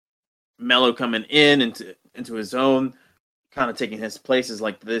coming into his own, kind of taking his place as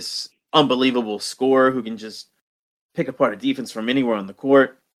like this unbelievable scorer who can just pick apart a defense from anywhere on the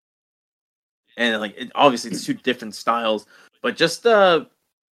court. And like obviously it's two different styles, but just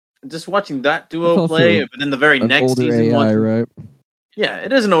watching that duo play, but then the very next season, AI, right? Yeah,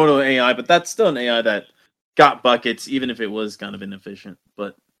 it is an older AI, but that's still an AI that got buckets, even if it was kind of inefficient.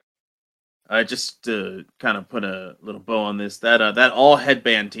 But just to kind of put a little bow on this, that all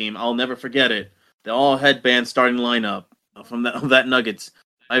headband team, I'll never forget it. The all headband starting lineup from that Nuggets.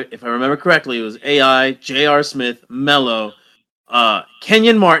 If I remember correctly, it was AI, J.R. Smith, Melo,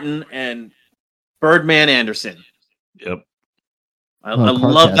 Kenyon Martin, and Birdman Anderson. Yep. I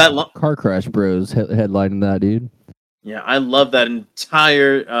love that. Car Crash Bros headlining that, dude. Yeah, I love that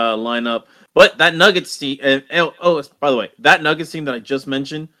entire lineup. But that Nuggets team, by the way, that Nuggets team that I just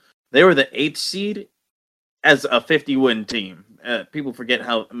mentioned, they were the 8th seed as a 50-win team. People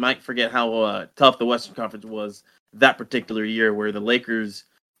might forget how tough the Western Conference was that particular year, where the Lakers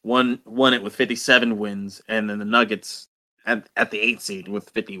won it with 57 wins, and then the Nuggets at the 8th seed with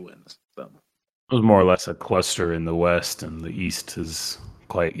 50 wins. So it was more or less a cluster in the West, and the East is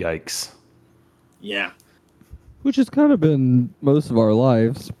quite yikes. Yeah. Which has kind of been most of our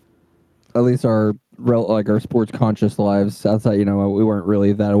lives, at least our sports conscious lives. Outside, we weren't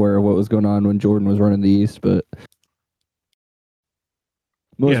really that aware of what was going on when Jordan was running the East, but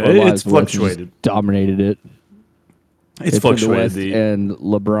most of our lives, fluctuated, dominated it. It's fluctuated. And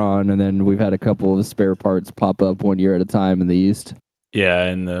LeBron, and then we've had a couple of spare parts pop up one year at a time in the East. Yeah,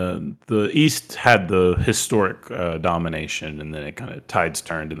 and the East had the historic domination, and then it kind of tides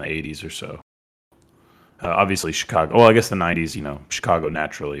turned in the 80s or so. Obviously, Chicago. Well, I guess the 90s, Chicago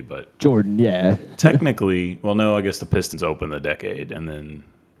naturally, but Jordan, yeah. Technically, well, no, I guess the Pistons opened the decade, and then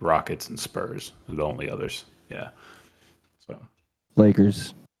Rockets and Spurs are the only others. Yeah. So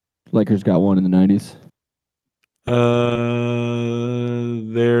Lakers got one in the 90s.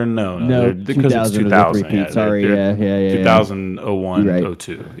 They're because it's 2000. Yeah, sorry, yeah. 2001, right.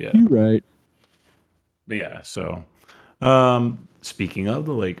 02. Yeah, you're right. But yeah, so speaking of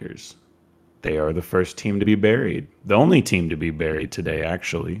the Lakers, they are the first team to be buried. The only team to be buried today,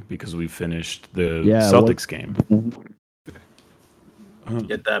 actually, because we finished the Celtics game.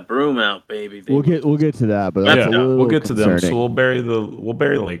 Get that broom out, baby. We'll get to that, but we'll get to them. So we'll bury the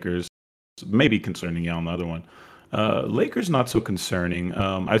Lakers. Maybe concerning on the other one. Lakers not so concerning.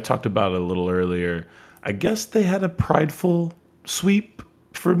 I talked about it a little earlier. I guess they had a prideful sweep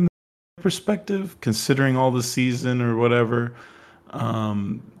from their perspective, considering all the season or whatever.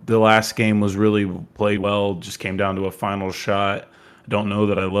 The last game was really played well. Just came down to a final shot. I don't know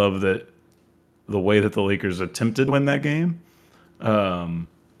that I love that the way that the Lakers attempted to win that game.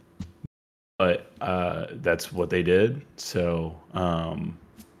 But that's what they did. So,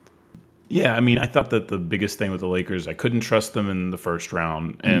 yeah, I mean, I thought that the biggest thing with the Lakers, I couldn't trust them in the first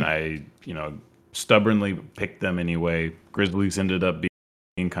round, and I, stubbornly picked them anyway. Grizzlies ended up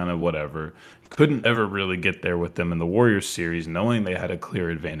being kind of whatever. Couldn't ever really get there with them in the Warriors series, knowing they had a clear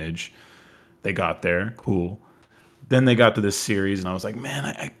advantage. They got there, cool. Then they got to this series, and I was like,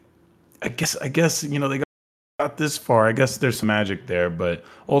 man, I guess, they got this far. I guess there's some magic there, but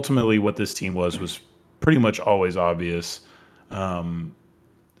ultimately, what this team was pretty much always obvious.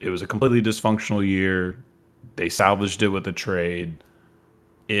 It was a completely dysfunctional year. They salvaged it with a trade.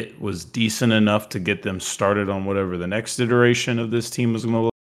 It was decent enough to get them started on whatever the next iteration of this team was going to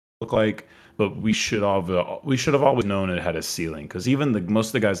look like. But we should have always known it had a ceiling, because even most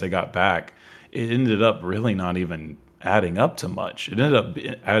of the guys they got back, it ended up really not even adding up to much. It ended up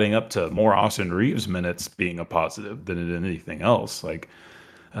adding up to more Austin Reeves minutes being a positive than it did anything else. Like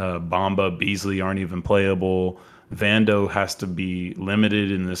Bamba, Beasley aren't even playable. Vando has to be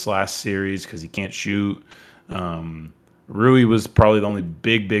limited in this last series because he can't shoot. Rui was probably the only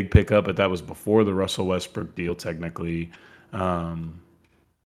big pickup, but that was before the Russell Westbrook deal, technically. And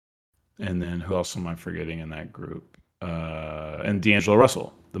then who else am I forgetting in that group? And D'Angelo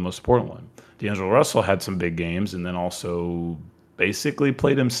Russell, the most important one. D'Angelo Russell had some big games and then also basically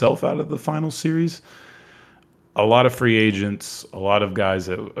played himself out of the final series. A lot of free agents, a lot of guys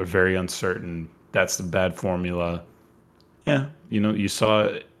that are very uncertain. That's the bad formula. Yeah, you saw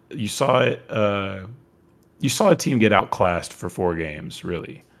it. You saw a team get outclassed for 4 games,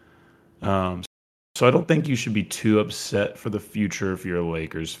 really. So I don't think you should be too upset for the future if you're a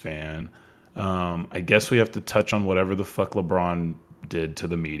Lakers fan. I guess we have to touch on whatever the fuck LeBron did to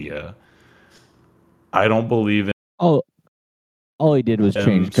the media. I don't believe in. All he did was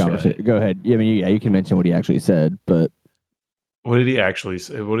change conversation. Go ahead. I mean, yeah, you can mention what he actually said, but what did he actually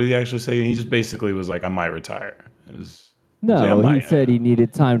say? He just basically was like, "I might retire." He said he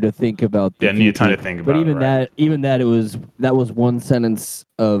needed time to think about. Needed time to think about. But even that was one sentence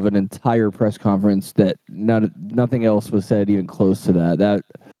of an entire press conference that nothing else was said even close to that.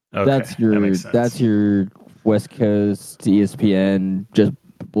 That's your West Coast ESPN just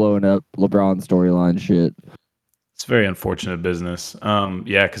blowing up LeBron storyline shit. It's very unfortunate business.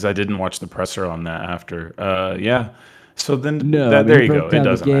 Because I didn't watch the presser on that after. So then there you go. It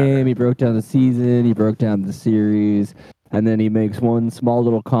doesn't matter. He broke down the season. He broke down the series. And then he makes one small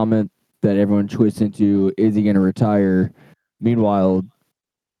little comment that everyone twists into, is he going to retire? Meanwhile,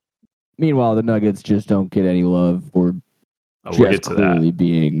 the Nuggets just don't get any love for clearly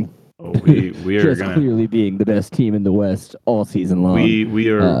being the best team in the West all season long. We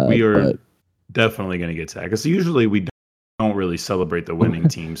are definitely going to get to that, because usually we don't really celebrate the winning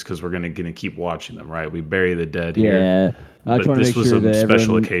teams because we're going to keep watching them, right? We bury the dead here. Yeah, but this was a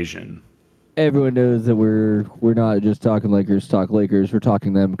special occasion. Everyone knows that we're not just talking Lakers, talk Lakers. We're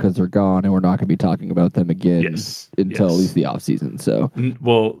talking them because they're gone, and we're not going to be talking about them again until at least the offseason. So,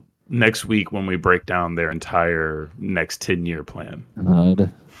 well, next week when we break down their entire next 10-year plan. What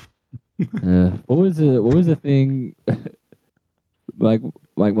was the thing Mike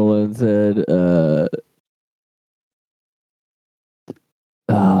Malone said?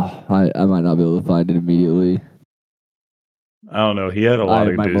 I might not be able to find it immediately. I don't know. He had a lot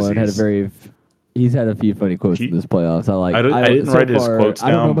of Mike Malone he's had a few funny quotes in this playoffs. I didn't write his quotes down.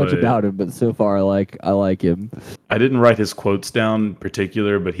 I don't know much about him, but so far I like him. I didn't write his quotes down in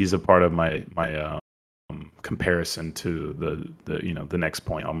particular, but he's a part of my comparison to the next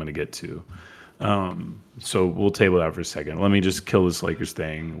point I'm going to get to. So we'll table that for a second. Let me just kill this Lakers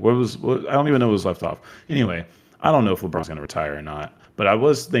thing. I don't even know what was left off. Anyway, I don't know if LeBron's going to retire or not. But I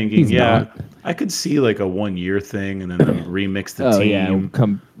was thinking, I could see like a 1-year thing and then remix the team.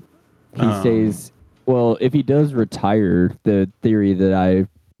 He stays. Well, if he does retire, the theory that I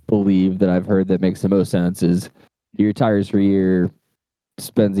believe that I've heard that makes the most sense is he retires for a year,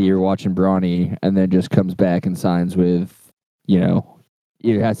 spends a year watching Bronny, and then just comes back and signs with,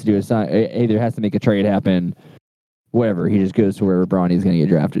 either has to make a trade happen, whatever. He just goes to wherever Bronny's going to get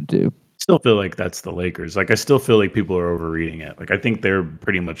drafted to. Still feel like that's the Lakers. Like, I still feel like people are overreading it. Like, I think they're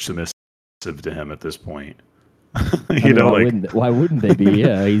pretty much submissive to him at this point. Why wouldn't they be?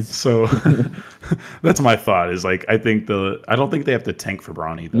 Yeah, so that's my thought. Is like I don't think they have to tank for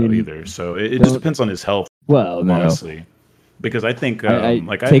Bronny though either. So it just depends on his health. Well, honestly, because I think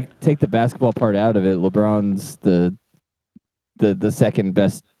take the basketball part out of it. LeBron's the second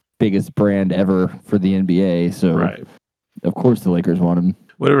best, biggest brand ever for the NBA. So right. Of course, the Lakers want him.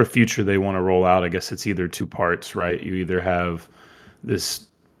 Whatever future they want to roll out, I guess it's either two parts, right? You either have this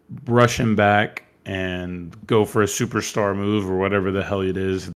rush him back and go for a superstar move or whatever the hell it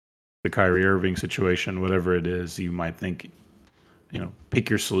is, the Kyrie Irving situation, whatever it is, you might think, pick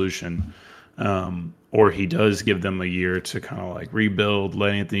your solution. Or he does give them a year to kind of like rebuild,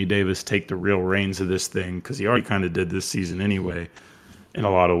 let Anthony Davis take the real reins of this thing, because he already kind of did this season anyway in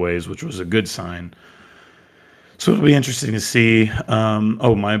a lot of ways, which was a good sign. So it'll be interesting to see.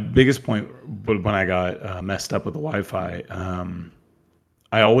 My biggest point when I got messed up with the Wi-Fi,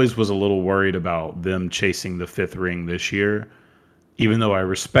 I always was a little worried about them chasing the fifth ring this year. Even though I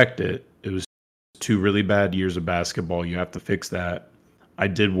respect it, it was 2 really bad years of basketball. You have to fix that. I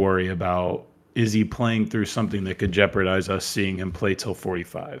did worry about, is he playing through something that could jeopardize us seeing him play till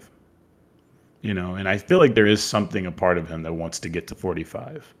 45? And I feel like there is something, a part of him that wants to get to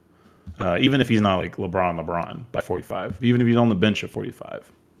 45. Even if he's not like LeBron by 45, even if he's on the bench at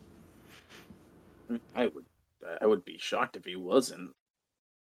 45. I would be shocked if he wasn't.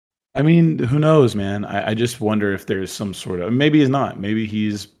 I mean, who knows, man? I just wonder if there's some sort of, maybe he's not. Maybe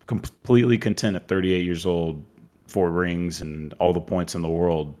he's completely content at 38 years old, 4 rings and all the points in the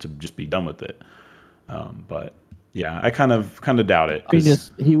world to just be done with it. But yeah, I kind of doubt it.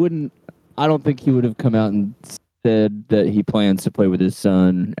 He wouldn't. I don't think he would have come out and said that he plans to play with his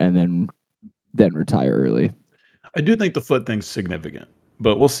son and then retire early. I do think the foot thing's significant,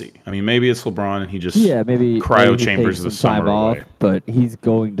 but we'll see. I mean, maybe it's LeBron and he just maybe chambers the summer off, away. but he's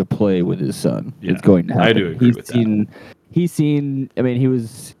going to play with his son. Yeah, it's going to happen. I do agree with that. He's seen. I mean, he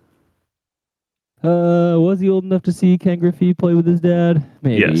was. Was he old enough to see Ken Griffey play with his dad?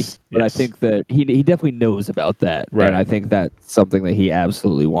 Maybe. Yes. But I think that he definitely knows about that. Right. And I think that's something that he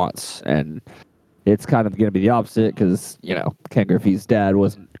absolutely wants. And it's kind of going to be the opposite because, Ken Griffey's dad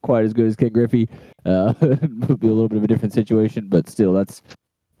wasn't quite as good as Ken Griffey. It would be a little bit of a different situation, but still,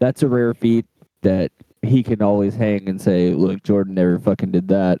 that's a rare feat that he can always hang and say, look, Jordan never fucking did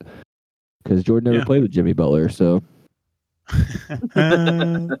that because Jordan never played with Jimmy Butler, so...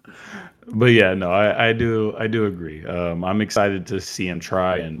 But yeah, no, I do agree. I'm excited to see him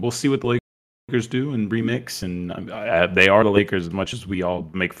try, and we'll see what the Lakers do and remix. And they are the Lakers, as much as we all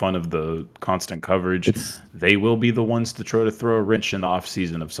make fun of the constant coverage. They will be the ones to try to throw a wrench in the off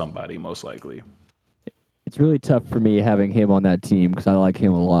season of somebody, most likely. It's really tough for me having him on that team because I like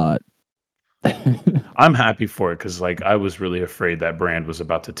him a lot. I'm happy for it because I was really afraid that brand was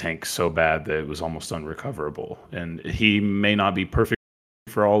about to tank so bad that it was almost unrecoverable. And he may not be perfect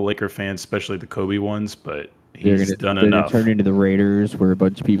for all Laker fans, especially the Kobe ones, but he's done enough. Turn into the Raiders, where a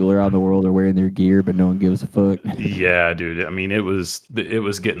bunch of people around the world are wearing their gear, but no one gives a fuck. Yeah, dude. I mean, it was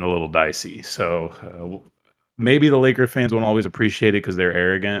getting a little dicey. So maybe the Laker fans won't always appreciate it because they're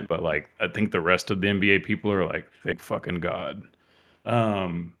arrogant, but I think the rest of the NBA people are like, thank fucking God. But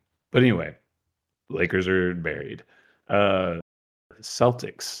anyway, Lakers are buried.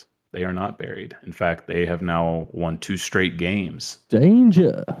 Celtics, they are not buried. In fact, they have now won 2 straight games.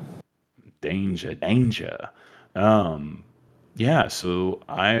 Danger. Yeah, so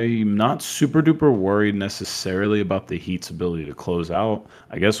I'm not super duper worried necessarily about the Heat's ability to close out.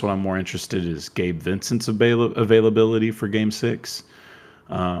 I guess what I'm more interested in is Gabe Vincent's availability for Game 6.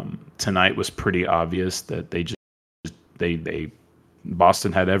 Tonight was pretty obvious that they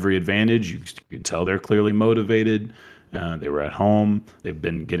Boston had every advantage. You could tell they're clearly motivated. They were at home. They've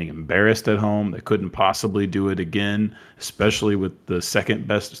been getting embarrassed at home. They couldn't possibly do it again, especially with the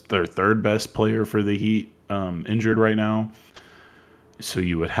third best player for the Heat injured right now. So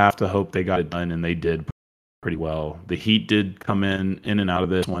you would have to hope they got it done, and they did pretty well. The Heat did come in and out of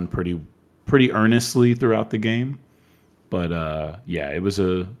this one pretty earnestly throughout the game. But it was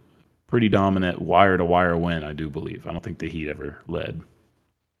a pretty dominant wire-to-wire win, I do believe. I don't think the Heat ever led.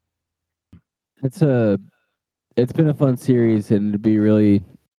 It's been a fun series, and it'd be really,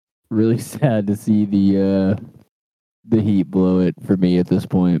 really sad to see the Heat blow it for me at this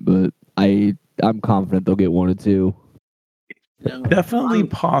point. But I'm confident they'll get 1 or 2. Definitely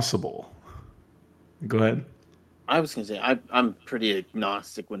possible. Go ahead. I was gonna say I'm pretty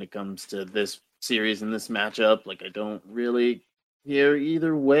agnostic when it comes to this series and this matchup. I don't really care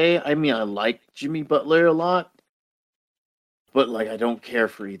either way. I mean, I like Jimmy Butler a lot, but I don't care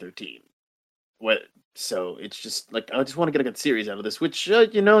for either team. So it's just I just want to get a good series out of this. Which now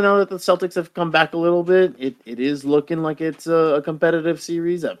that the Celtics have come back a little bit, it is looking like it's a competitive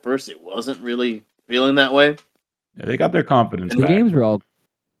series. At first, it wasn't really feeling that way. Yeah, they got their confidence back.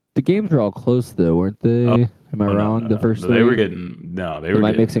 The The games were all close though, weren't they? Oh, Am I Oh, wrong? The first They were three? getting they were Am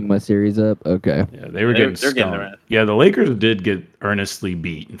I getting mixing my series up? Okay. yeah, they were They're- getting they're getting skunked. their ass. Yeah, the Lakers did get earnestly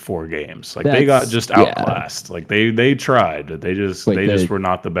beat in 4 games. Like they got That's- just yeah. outclassed. Like they tried, but they just Wait, were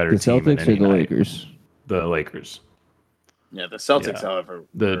not the better The team in Celtics or any the night. Lakers? The Lakers. Yeah, the Celtics, Yeah. however,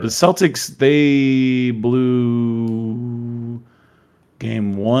 The were- Celtics, they blew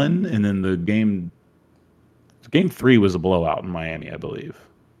game 1, and then the game 3 was a blowout in Miami, I believe.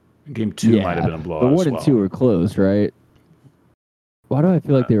 Game 2 might have been a blowout. But 1 as and well. 2 were close, right? Why do I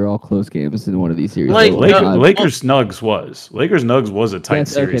feel like they were all close games in one of these series? Like, Lakers Nugs was a tight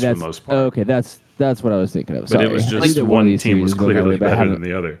series for the most part. Okay, that's what I was thinking of. But Sorry. it was I knew just that one of these team series was going that way, clearly but I better haven't- than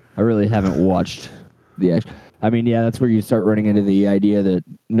the other. I really haven't watched the action. I mean, yeah, that's where you start running into the idea that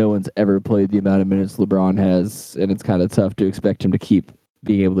no one's ever played the amount of minutes LeBron has, and it's kind of tough to expect him to keep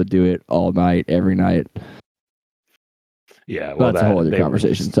being able to do it all night, every night. Yeah, well, That's a whole other they were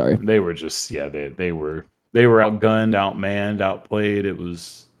conversation. just- Sorry. They were just they were outgunned, outmanned, outplayed. It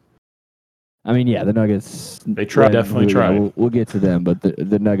was I mean, yeah, the Nuggets. They tried, definitely tried. We'll get to them, but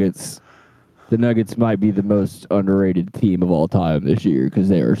the Nuggets might be the most underrated team of all time this year because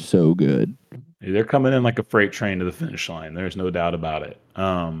they are so good. they're coming in like a freight train to the finish line. There's no doubt about it. I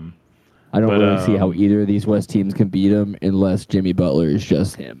don't But, really see how either of these West teams can beat them unless Jimmy Butler is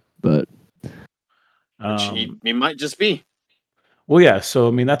just him. But which he might just be. Well, yeah. So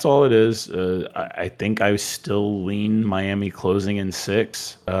I mean, that's all it is. I think I still lean Miami closing in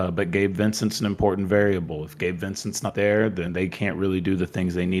 6, but Gabe Vincent's an important variable. If Gabe Vincent's not there, then they can't really do the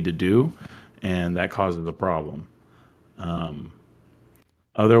things they need to do, and that causes a problem.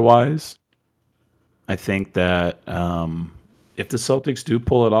 Otherwise, I think that if the Celtics do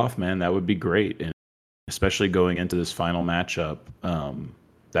pull it off, man, that would be great, and especially going into this final matchup,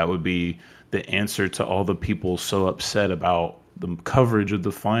 that would be the answer to all the people so upset about the coverage of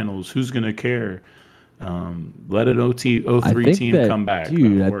the finals. Who's going to care? Let an 03 team that, come back.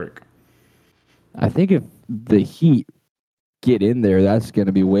 dude, That'll work. I think if the Heat get in there, that's going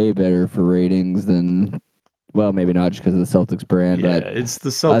to be way better for ratings than, well, maybe not just because of the Celtics brand, Yeah, but it's the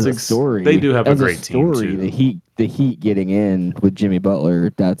as a Celtics. story, They do have a as great team story, too. The Heat getting in with Jimmy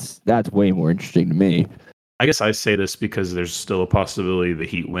Butler, that's way more interesting to me. I guess I say this because there's still a possibility the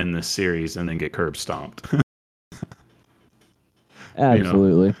Heat win this series and then get curb stomped.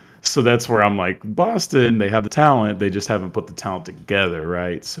 Absolutely. So that's where I'm like, Boston, they have the talent, they just haven't put the talent together,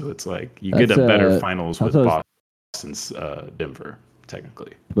 right? So it's like you get a That's, better finals with also- Boston's Denver,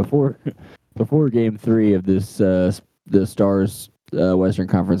 technically. Before Game 3 of this the Stars Western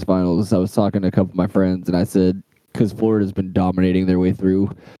Conference Finals, I was talking to a couple of my friends, and I said, because Florida's been dominating their way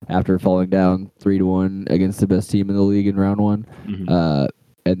through after falling down 3-1 against the best team in the league in round 1, Mhm.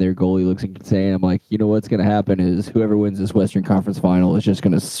 and their goalie looks insane. I'm like, you know what's going to happen is whoever wins this Western Conference Final is just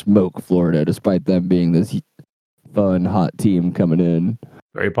going to smoke Florida, despite them being this fun, hot team coming in.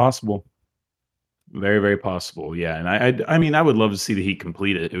 Very possible. Very, very possible. Yeah, and I mean, I would love to see the Heat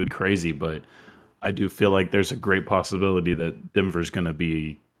complete it. It would be crazy, but I do feel like there's a great possibility that Denver's going to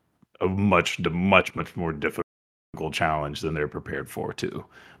be a much more difficult challenge than they're prepared for too.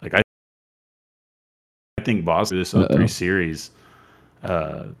 Like I think Boston this 03 series,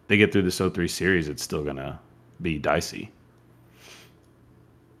 they get through this 03 series, it's still gonna be dicey.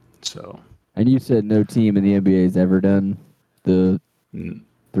 So And you said no team in the NBA has ever done the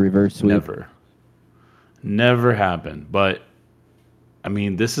reverse sweep. never happened. But I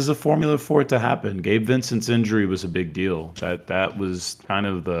mean, this is a formula for it to happen. Gabe Vincent's injury was a big deal. That was kind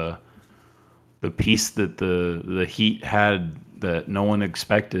of the piece that the Heat had that no one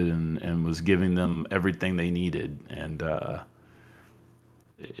expected and was giving them everything they needed. And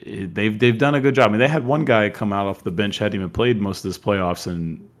they've done a good job. I mean, they had one guy come out off the bench, hadn't even played most of this playoffs,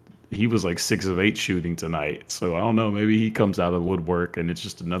 and he was like 6 of 8 shooting tonight. So I don't know, maybe he comes out of the woodwork and it's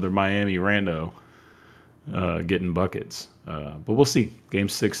just another Miami rando getting buckets. But we'll see. Game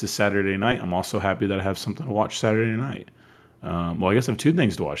 6 is Saturday night. I'm also happy that I have something to watch Saturday night. Well, I guess I have 2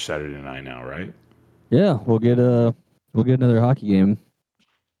 things to watch Saturday night now, right? Yeah, we'll get another hockey game.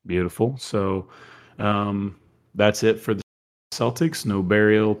 Beautiful. So that's it for the Celtics. No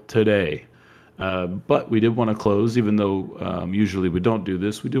burial today. But we did want to close, even though usually we don't do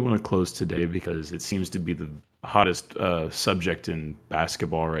this. We did want to close today because it seems to be the hottest subject in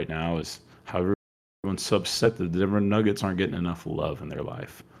basketball right now is how everyone's so upset that the Denver Nuggets aren't getting enough love in their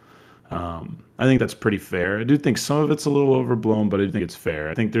life. I think that's pretty fair. I do think some of it's a little overblown, but I think it's fair.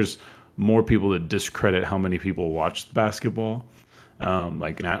 I think there's more people that discredit how many people watch basketball.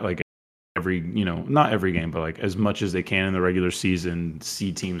 Like every, not every game, but like as much as they can in the regular season,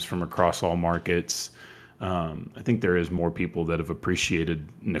 see teams from across all markets, I think there is more people that have appreciated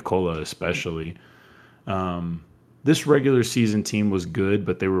Nikola, especially. This regular season team was good,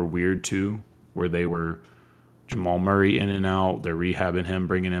 but they were weird too, where they were Jamal Murray in and out. They're rehabbing him,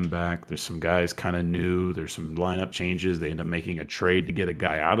 bringing him back. There's some guys kind of new. There's some lineup changes. They end up making a trade to get a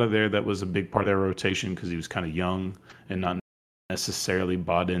guy out of there that was a big part of their rotation because he was kind of young and not necessarily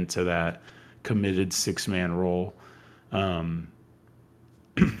bought into that committed six-man role.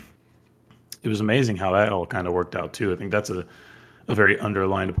 It was amazing how that all kind of worked out too. I think that's a very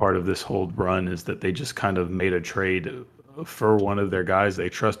underlined part of this whole run is that they just kind of made a trade for one of their guys they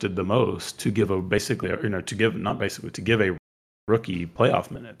trusted the most to give a to give a rookie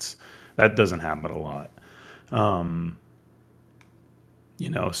playoff minutes. That doesn't happen a lot.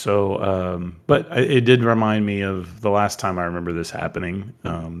 But it did remind me of the last time I remember this happening.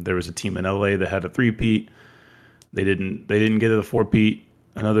 There was a team in LA that had a three-peat. They didn't get to the four-peat.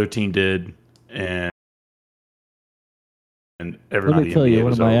 Another team did, and everybody. Let me tell you,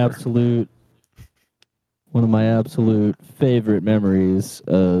 one of my absolute favorite memories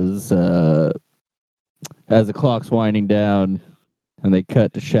is as the clock's winding down and they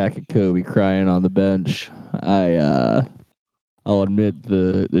cut to Shaq and Kobe crying on the bench. I'll admit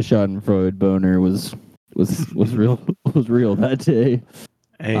the Schadenfreude boner was real that day.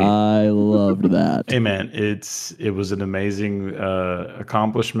 Hey, I loved that. hey man, it was an amazing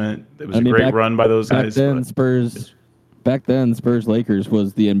accomplishment. It was a great run by those guys. Back then, Spurs Lakers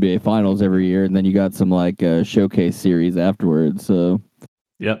was the NBA Finals every year, and then you got some showcase series afterwards. So,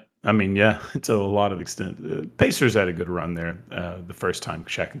 yep. I mean, yeah, to a lot of extent. Pacers had a good run there the first time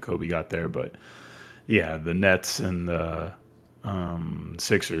Shaq and Kobe got there, but yeah, the Nets and the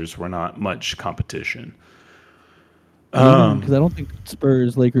Sixers were not much competition. Because I don't think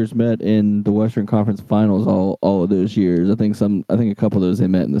Spurs Lakers met in the Western Conference Finals all of those years. I think a couple of those they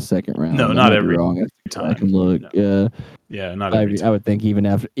met in the second round. No, not every wrong. time. I can look. No. Yeah, not every time. I would think even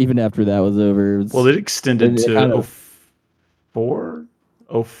after that was over. It extended to 04.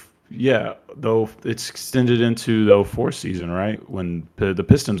 Though it's extended into the 04 season, right? When the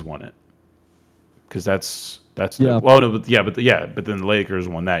Pistons won it. Because that's but then the Lakers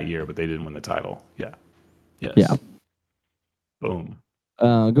won that year, but they didn't win the title. Yeah. Yes. Yeah. Boom.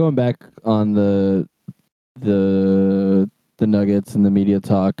 Going back on the Nuggets and the media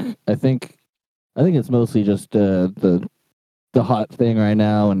talk, I think it's mostly just the hot thing right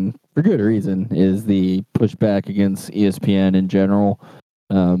now, and for good reason, is the pushback against ESPN in general,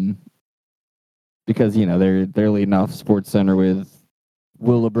 because they're leading off SportsCenter with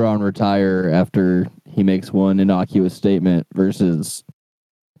will LeBron retire after he makes one innocuous statement versus,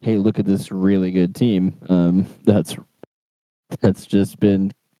 hey, look at this really good team. That's just been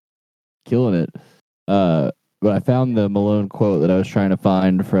killing it. But I found the Malone quote that I was trying to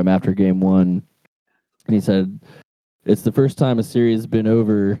find from after game one. And he said, it's the first time a series has been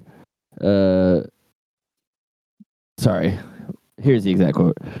over. Sorry. Here's the exact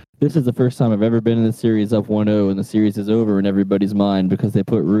quote. This is the first time I've ever been in the series up 1-0 and the series is over in everybody's mind because they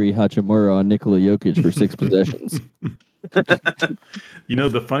put Rui Hachimura on Nikola Jokic for 6 possessions.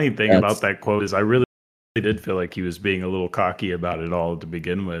 The funny thing about that quote is I really did feel like he was being a little cocky about it all to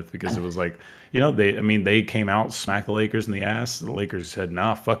begin with, because it was like, they came out, smacked the Lakers in the ass. The Lakers said,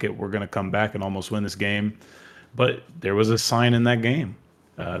 nah, fuck it, we're going to come back and almost win this game. But there was a sign in that game.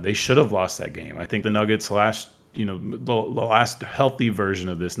 They should have lost that game. I think the Nuggets the last healthy version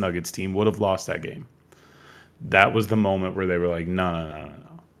of this Nuggets team would have lost that game. That was the moment where they were like, no.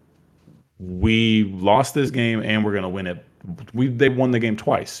 We lost this game and we're going to win it. They won the game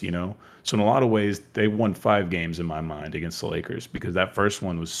twice, So in a lot of ways, they won 5 games in my mind against the Lakers, because that first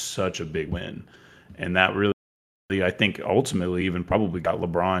one was such a big win. And that really, I think, ultimately even probably got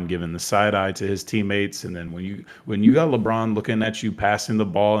LeBron giving the side eye to his teammates. And then when you got LeBron looking at you, passing the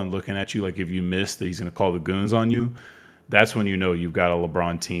ball and looking at you like if you missed, that he's going to call the goons on you, that's when you've got a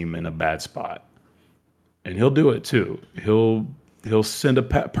LeBron team in a bad spot. And he'll do it too. He'll send a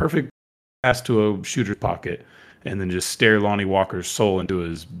perfect pass to a shooter's pocket and then just stare Lonnie Walker's soul into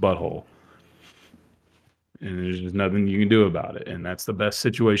his butthole. And there's just nothing you can do about it. And that's the best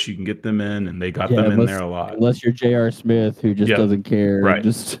situation you can get them in, and they got them in there a lot. Unless you're J.R. Smith, who just doesn't care. Right.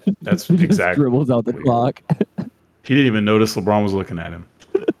 That's exactly. Just dribbles out the clock. He didn't even notice LeBron was looking at him.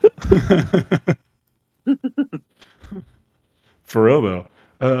 For real, though.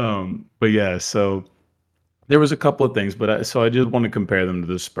 But yeah, so there was a couple of things, but I just want to compare them to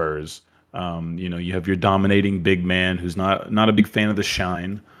the Spurs. You have your dominating big man who's not a big fan of the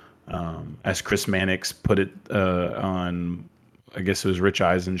shine. As Chris Mannix put it on, I guess it was Rich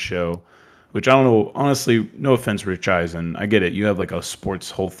Eisen's show, Which I don't know. Honestly, no offense, Rich Eisen. I get it. You have like a sports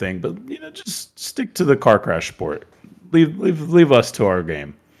whole thing, but just stick to the car crash sport. Leave us to our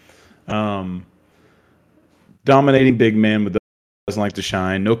game. Dominating big man with doesn't like to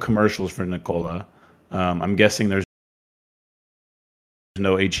shine. No commercials for Nikola. I'm guessing there's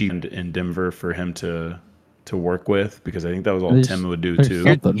no HE in Denver for him to work with, because I think that was all Tim would do too.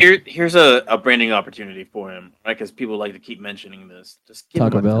 Here's a branding opportunity for him, right? Because people like to keep mentioning this. Just give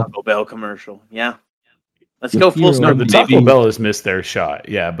him a Taco Bell commercial. Yeah. Let's go full No, the Taco Bell has missed their shot.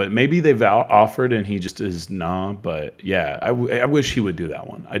 Yeah, but maybe they've offered and he just is nah. But yeah, I wish he would do that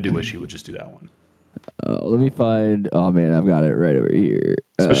one. I do wish he would just do that one. Let me find. Oh man, I've got it right over here.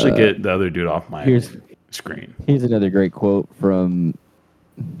 Especially get the other dude off my screen. Here's another great quote from.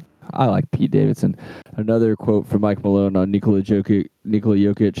 I like Pete Davidson. Another quote from Mike Malone on Nikola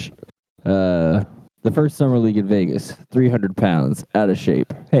Jokic. The first summer league in Vegas, 300 pounds, out of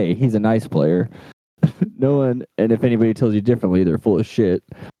shape. Hey, he's a nice player. No one, and if anybody tells you differently, they're full of shit.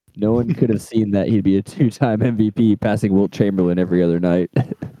 No one could have seen that he'd be a 2-time MVP, passing Wilt Chamberlain every other night.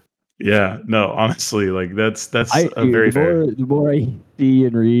 Yeah, no, honestly, like that's very fair. The more I see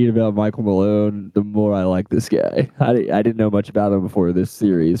and read about Michael Malone, the more I like this guy. I didn't know much about him before this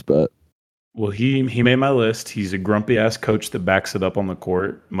series, but he made my list. He's a grumpy ass coach that backs it up on the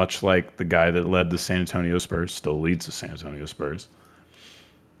court, much like the guy that led the San Antonio Spurs, still leads the San Antonio Spurs.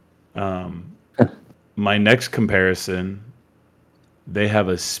 My next comparison, they have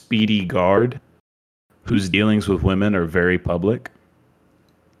a speedy guard whose dealings with women are very public.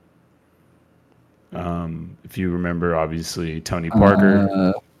 If you remember, obviously, Tony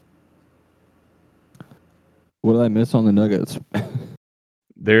Parker. What did I miss on the Nuggets?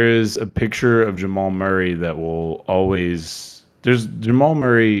 There is a picture of Jamal Murray that will always... Jamal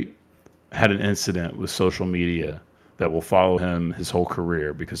Murray had an incident with social media that will follow him his whole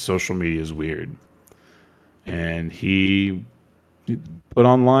career, because social media is weird. And he put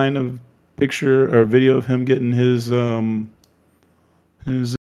online a picture or a video of him getting his and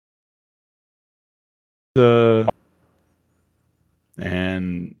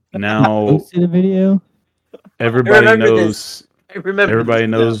now posted a video. Everybody knows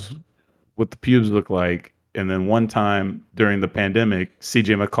what the pubes look like. And then one time during the pandemic,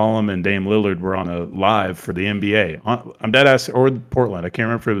 CJ McCollum and Dame Lillard were on a live for the NBA. I'm dead ass, or Portland. I can't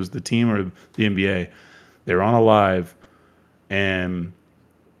remember if it was the team or the NBA. They were on a live, and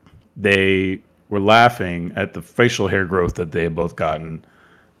they were laughing at the facial hair growth that they had both gotten.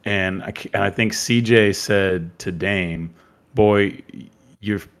 And I think CJ said to Dame, "Boy,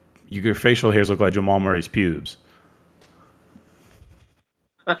 your facial hairs look like Jamal Murray's pubes."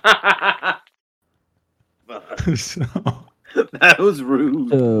 So, that was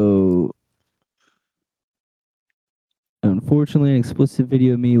rude. So, unfortunately, an explicit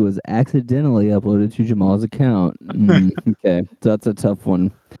video of me was accidentally uploaded to Jamal's account. Okay, so that's a tough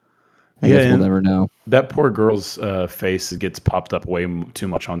one. I guess we'll never know. That poor girl's face gets popped up way too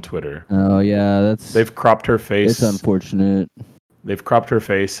much on Twitter. Oh yeah, they've cropped her face. It's unfortunate. They've cropped her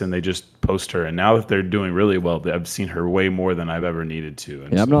face and they just post her. And now that they're doing really well, I've seen her way more than I've ever needed to.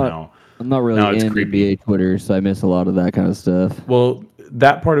 And yeah, I'm not really in NBA Twitter, so I miss a lot of that kind of stuff. Well,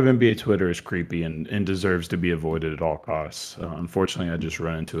 that part of NBA Twitter is creepy and deserves to be avoided at all costs. Unfortunately, I just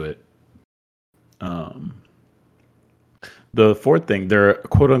run into it. The fourth thing, they're a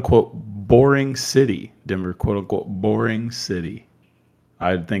quote-unquote boring city. Denver, quote-unquote boring city.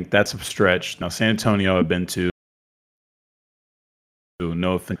 I think that's a stretch. Now, San Antonio I've been to.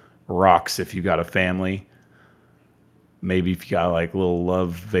 No offense. Rocks if you got a family. Maybe if you got like a little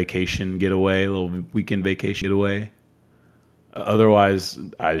love vacation getaway, a little weekend vacation getaway. Otherwise,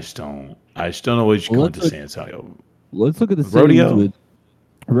 I just don't know what you're going to San Antonio. Let's look at the cities with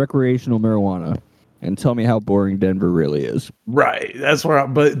recreational marijuana and tell me how boring Denver really is. Right. That's where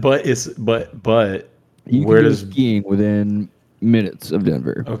but you where can go skiing within minutes of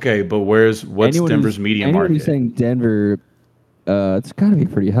Denver. Okay, but what's Denver's median market? Anyone saying Denver, it's got to be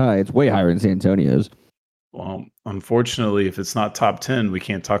pretty high. It's way higher than San Antonio's. Well, unfortunately, if it's not top 10, we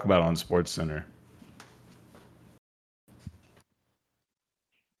can't talk about it on SportsCenter.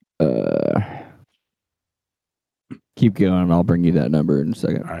 Keep going. I'll bring you that number in a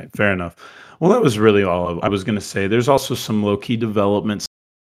second. All right, fair enough. Well, that was really all I was going to say. There's also some low-key development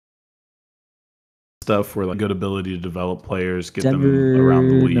stuff where like good ability to develop players, get them around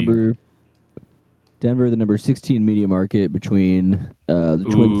the league. Denver, the number 16 media market between the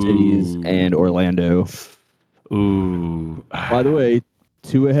Twin Cities and Orlando. Ooh. By the way,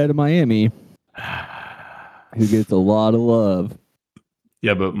 2 ahead of Miami, who gets a lot of love.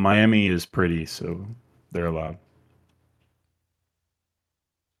 Yeah, but Miami is pretty, so they're allowed.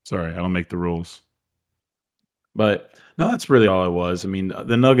 Sorry, I don't make the rules. But no, that's really all it was. I mean,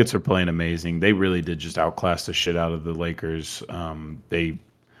 the Nuggets are playing amazing. They really did just outclass the shit out of the Lakers. They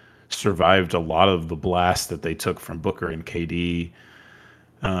survived a lot of the blast that they took from Booker and KD.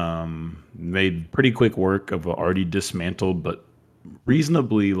 Made pretty quick work of a already dismantled but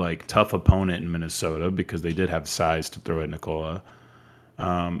reasonably like tough opponent in Minnesota because they did have size to throw at Nikola.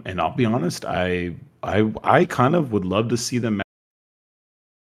 And I'll be honest, I kind of would love to see them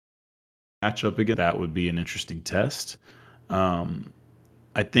match up again. That would be an interesting test.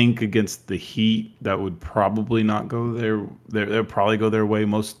 I think against the Heat, that would probably not go they'll probably go their way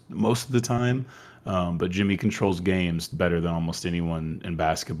most of the time. But Jimmy controls games better than almost anyone in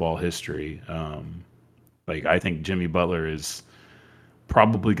basketball history. Like I think Jimmy Butler is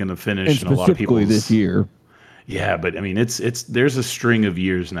probably going to finish And in a lot of specifically people's this year. Yeah, but I mean it's there's a string of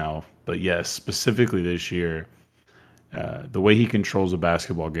years now. But yes, specifically this year, the way he controls a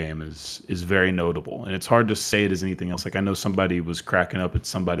basketball game is very notable, and it's hard to say it as anything else. Like I know somebody was cracking up at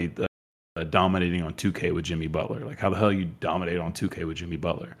somebody dominating on 2K with Jimmy Butler. Like how the hell you dominate on 2K with Jimmy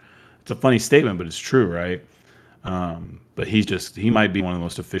Butler? It's a funny statement, but it's true, right? But he might be one of the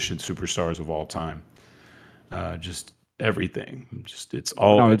most efficient superstars of all time. Just everything, it's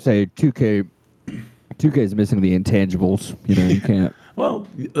all. I would say 2K is missing the intangibles. You know, you can't. Well,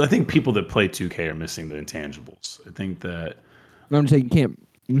 I think people that play 2K are missing the intangibles. I think that I'm saying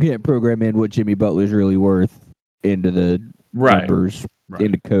you can't program in what Jimmy Butler's really worth into the numbers,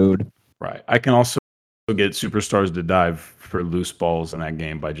 into code. Right. I can also get superstars to dive for loose balls in that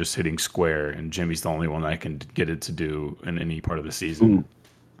game by just hitting square, and Jimmy's the only one I can get it to do in any part of the season. Ooh.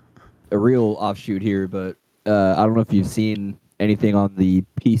 A real offshoot here, but I don't know if you've seen anything on the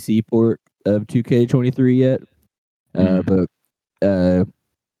PC port of 2K23 yet. But a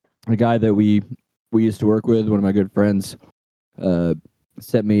guy that we used to work with, one of my good friends,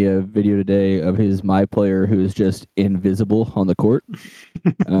 sent me a video today of his My Player who is just invisible on the court.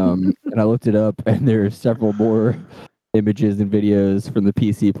 And I looked it up, and there are several more images and videos from the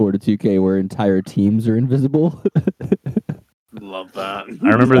PC port of 2K where entire teams are invisible. Love that. I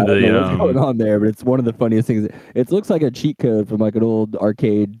remember I don't know what's going on there, but it's one of the funniest things. It looks like a cheat code from like an old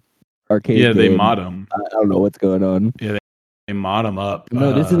arcade. Yeah, game. they mod them. I don't know what's going on. Yeah, they mod them up.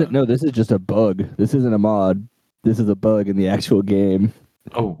 No, this isn't. No, this is just a bug. This isn't a mod. This is a bug in the actual game.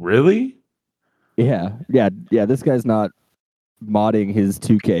 Oh, really? Yeah. This guy's not modding his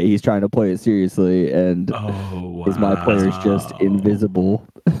 2K. He's trying to play it seriously, and his My Player is just invisible.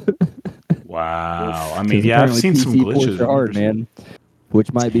 Wow. I mean, yeah, I've seen some glitches. Are hard, man.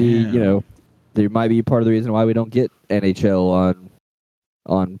 Which might be, there might be part of the reason why we don't get NHL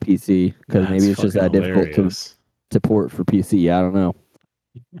on PC, because maybe it's just that difficult to port for PC. I don't know.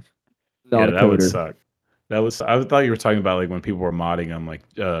 That would suck. I thought you were talking about like when people were modding them, like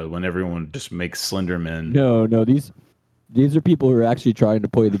when everyone just makes Slenderman. No, these are people who are actually trying to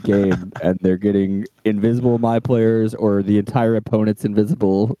play the game, and they're getting invisible My Players, or the entire opponent's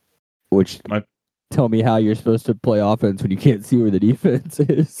invisible, which tell me how you're supposed to play offense when you can't see where the defense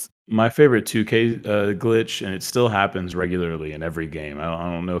is. My favorite 2K glitch, and it still happens regularly in every game.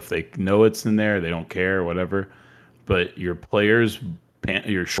 I don't know if they know it's in there, they don't care, or whatever. But your players'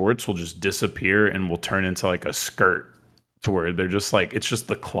 your shorts will just disappear and will turn into like a skirt, to where they're just like, it's just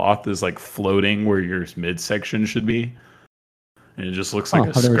the cloth is like floating where your midsection should be, and it just looks like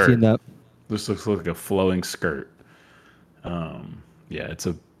a skirt. I've never seen that. This looks like a flowing skirt. Yeah, it's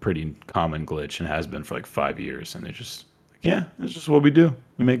a pretty common glitch and has been for like 5 years, and it's just what we do.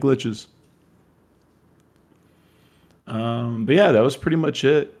 We make glitches. But yeah, that was pretty much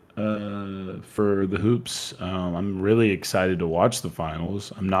it for the hoops. I'm really excited to watch the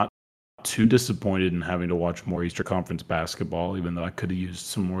finals. I'm not too disappointed in having to watch more Eastern Conference basketball, even though I could have used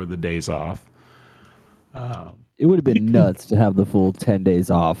some more of the days off. It would have been nuts to have the full 10 days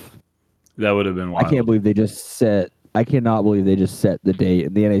off. That would have been wild. I cannot believe they just set the date,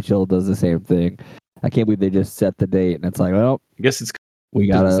 and the NHL does the same thing. I can't believe they just set the date, and it's like, well, I guess it's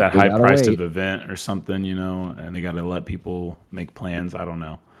that high priced of event or something, and they got to let people make plans. I don't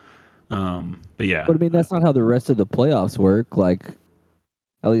know. But yeah. But I mean, that's not how the rest of the playoffs work. Like,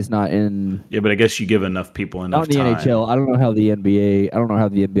 at least not in. Yeah, but I guess you give enough people enough time. Not in the NHL. I don't know how the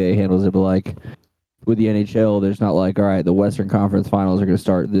NBA handles it, but like with the NHL, there's not like, all right, the Western Conference Finals are going to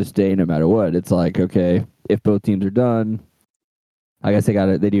start this day no matter what. It's like, okay, if both teams are done, I guess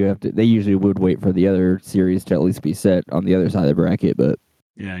they usually would wait for the other series to at least be set on the other side of the bracket, but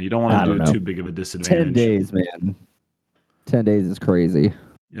yeah, you don't want to do too big of a disadvantage. 10 days, man. 10 days is crazy.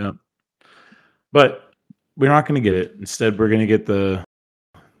 Yep. But we're not going to get it. Instead, we're going to get the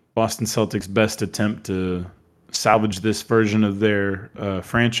Boston Celtics' best attempt to salvage this version of their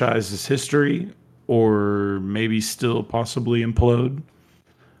franchise's history, or maybe still possibly implode.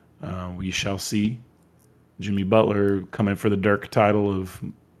 We shall see. Jimmy Butler coming for the Dirk title of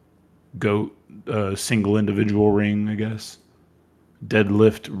GOAT single individual ring, I guess.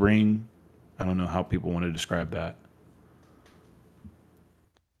 Deadlift ring. I don't know how people want to describe that.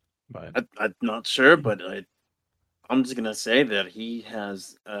 But I'm not sure, but I'm just gonna say that he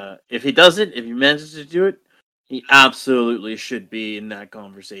has. If he does it, if he manages to do it, he absolutely should be in that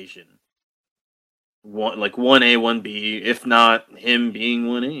conversation. 1A, 1B. If not him being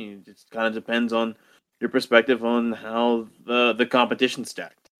 1A, it just kind of depends on your perspective on how the competition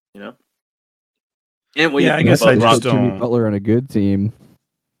stacked. You know. And what Yeah, you think I guess about I Brock. just Jimmy don't. Butler on a good team.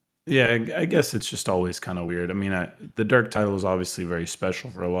 Yeah, I guess it's just always kind of weird. I mean, the Dirk title is obviously very special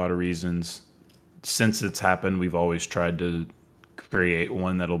for a lot of reasons. Since it's happened, we've always tried to create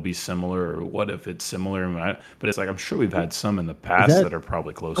one that'll be similar, or what if it's similar? But it's like I'm sure we've had some in the past that- that are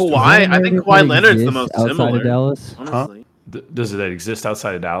probably close to Kawhi, it. I think Narrative Kawhi that Leonard's the exists most outside similar. of Dallas. Honestly. Does it exist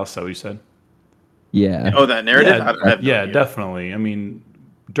outside of Dallas? Is that what you said? Yeah. Oh, that narrative. Yeah, I have no yeah, idea. definitely. I mean,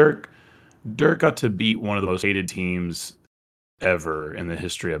 Dirk got to beat one of the most hated teams ever in the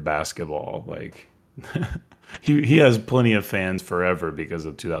history of basketball. Like he has plenty of fans forever because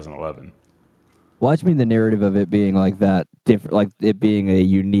of 2011. Watch me the narrative of it being like that, different, like it being a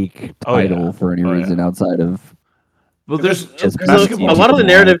unique Oh, yeah. title for any Oh, yeah. reason outside of. Well, there's Just Because basketball a lot of the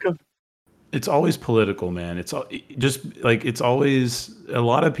people narrative. it's always political, man. It's always a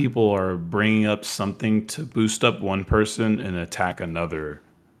lot of people are bringing up something to boost up one person and attack another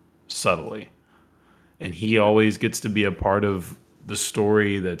subtly. And he always gets to be a part of the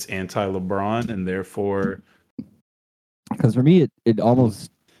story that's anti-LeBron, and therefore, Because for me, it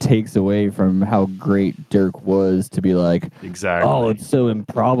almost takes away from how great Dirk was to be like, exactly. oh, it's so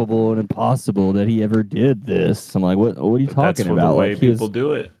improbable and impossible that he ever did this. I'm like, what are you But talking that's the about? way Like, people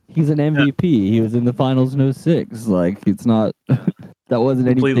do it. he's an MVP. He was in the finals in 06. Like, it's not that wasn't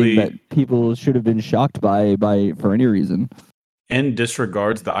Completely- anything that people should have been shocked by for any reason. And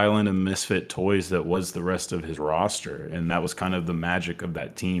disregards the island of misfit toys that was the rest of his roster. And that was kind of the magic of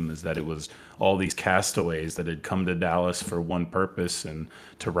that team, is that it was all these castaways that had come to Dallas for one purpose and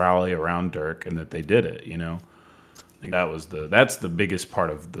to rally around Dirk, and that they did it, you know? Like that's the biggest part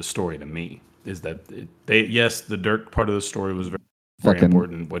of the story to me, is that the Dirk part of the story was very, very Fucking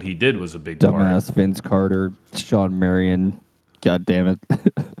important. What he did was a big part. Dumbass Vince Carter, Sean Marion. God damn it.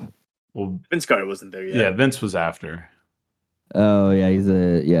 Well, Vince Carter wasn't there yet. yeah, Vince was after. Oh yeah,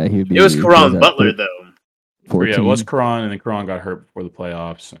 he'd be. It was he Karan at Butler though. 14. Yeah, it was Karan, and then Karan got hurt before the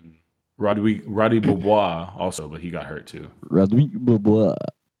playoffs, and Roddy Beaubois also, but he got hurt too. Rodrigue Bobois.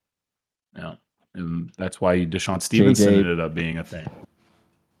 Yeah, and that's why Deshaun Stevenson JJ. ended up being a thing.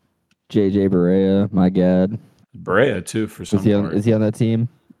 JJ Barea, my God. Barea too, for some part. Is he on that team?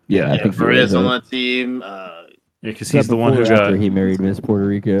 Yeah, I Yeah, think he Maria's is, on right? that team. Yeah, because Is that he's the one who before or got. after he married Miss Puerto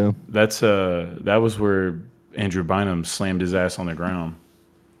Rico. That was where Andrew Bynum slammed his ass on the ground.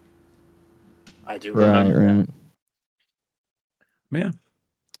 I do Right, remember. right. Yeah,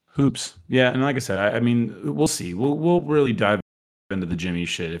 hoops. Yeah, and like I said, I mean, we'll see. We'll really dive into the Jimmy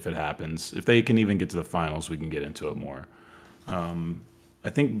shit if it happens. If they can even get to the finals, we can get into it more. I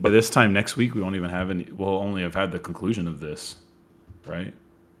think by this time next week, we won't even have any. We'll only have had the conclusion of this, right?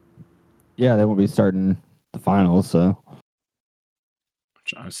 Yeah, they won't be starting the finals, so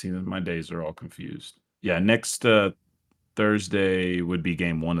I see that my days are all confused. Yeah, next Thursday would be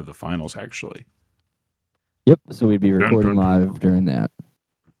game 1 of the finals, actually. yep. So we'd be recording dun, dun. live during that.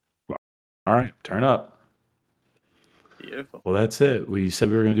 All right, turn up. Beautiful. Well, that's it. We said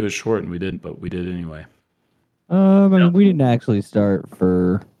we were going to do it short, and we didn't, but we did anyway. I mean, Yeah. we didn't actually start till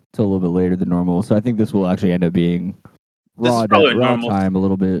a little bit later than normal, so I think this will actually end up being This is raw, probably raw normal. time a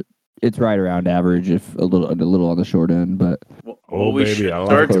little bit. It's right around average, if a little on the short end, but What we should I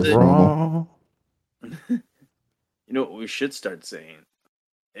start it it saying- raw. You know what we should start saying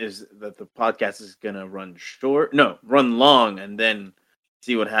is that the podcast is gonna run long, and then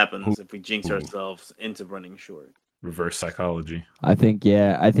see what happens if we jinx Ooh. ourselves into running short. Reverse psychology. I think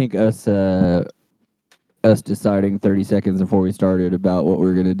us deciding 30 seconds before we started about what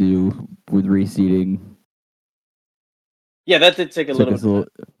we're gonna do with reseeding Yeah, that did take a took little us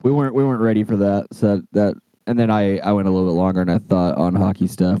bit. we weren't ready for that. So that and then I went a little bit longer and I thought on hockey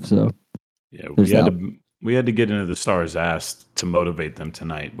stuff. So Yeah, There's we had to get into the Stars' ass to motivate them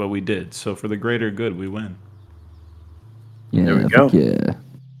tonight, but we did. So for the greater good, we win. yeah, There we fuck go. yeah.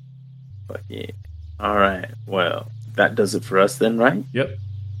 But yeah. All right. Well, that does it for us then, right? Yep.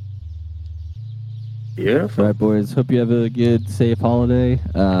 Beautiful. All right, boys. Hope you have a good, safe holiday.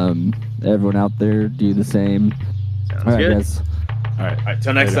 Everyone out there, do the same. Sounds All right, good. guys. All right. All right,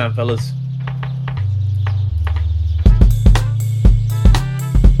 till next Later. time, fellas.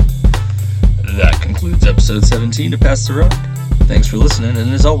 That concludes episode 17 of Pass the Rock. Thanks for listening,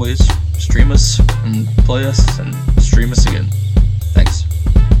 and as always, stream us and play us and stream us again. Thanks.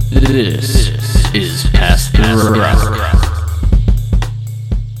 This is Pass the Rock.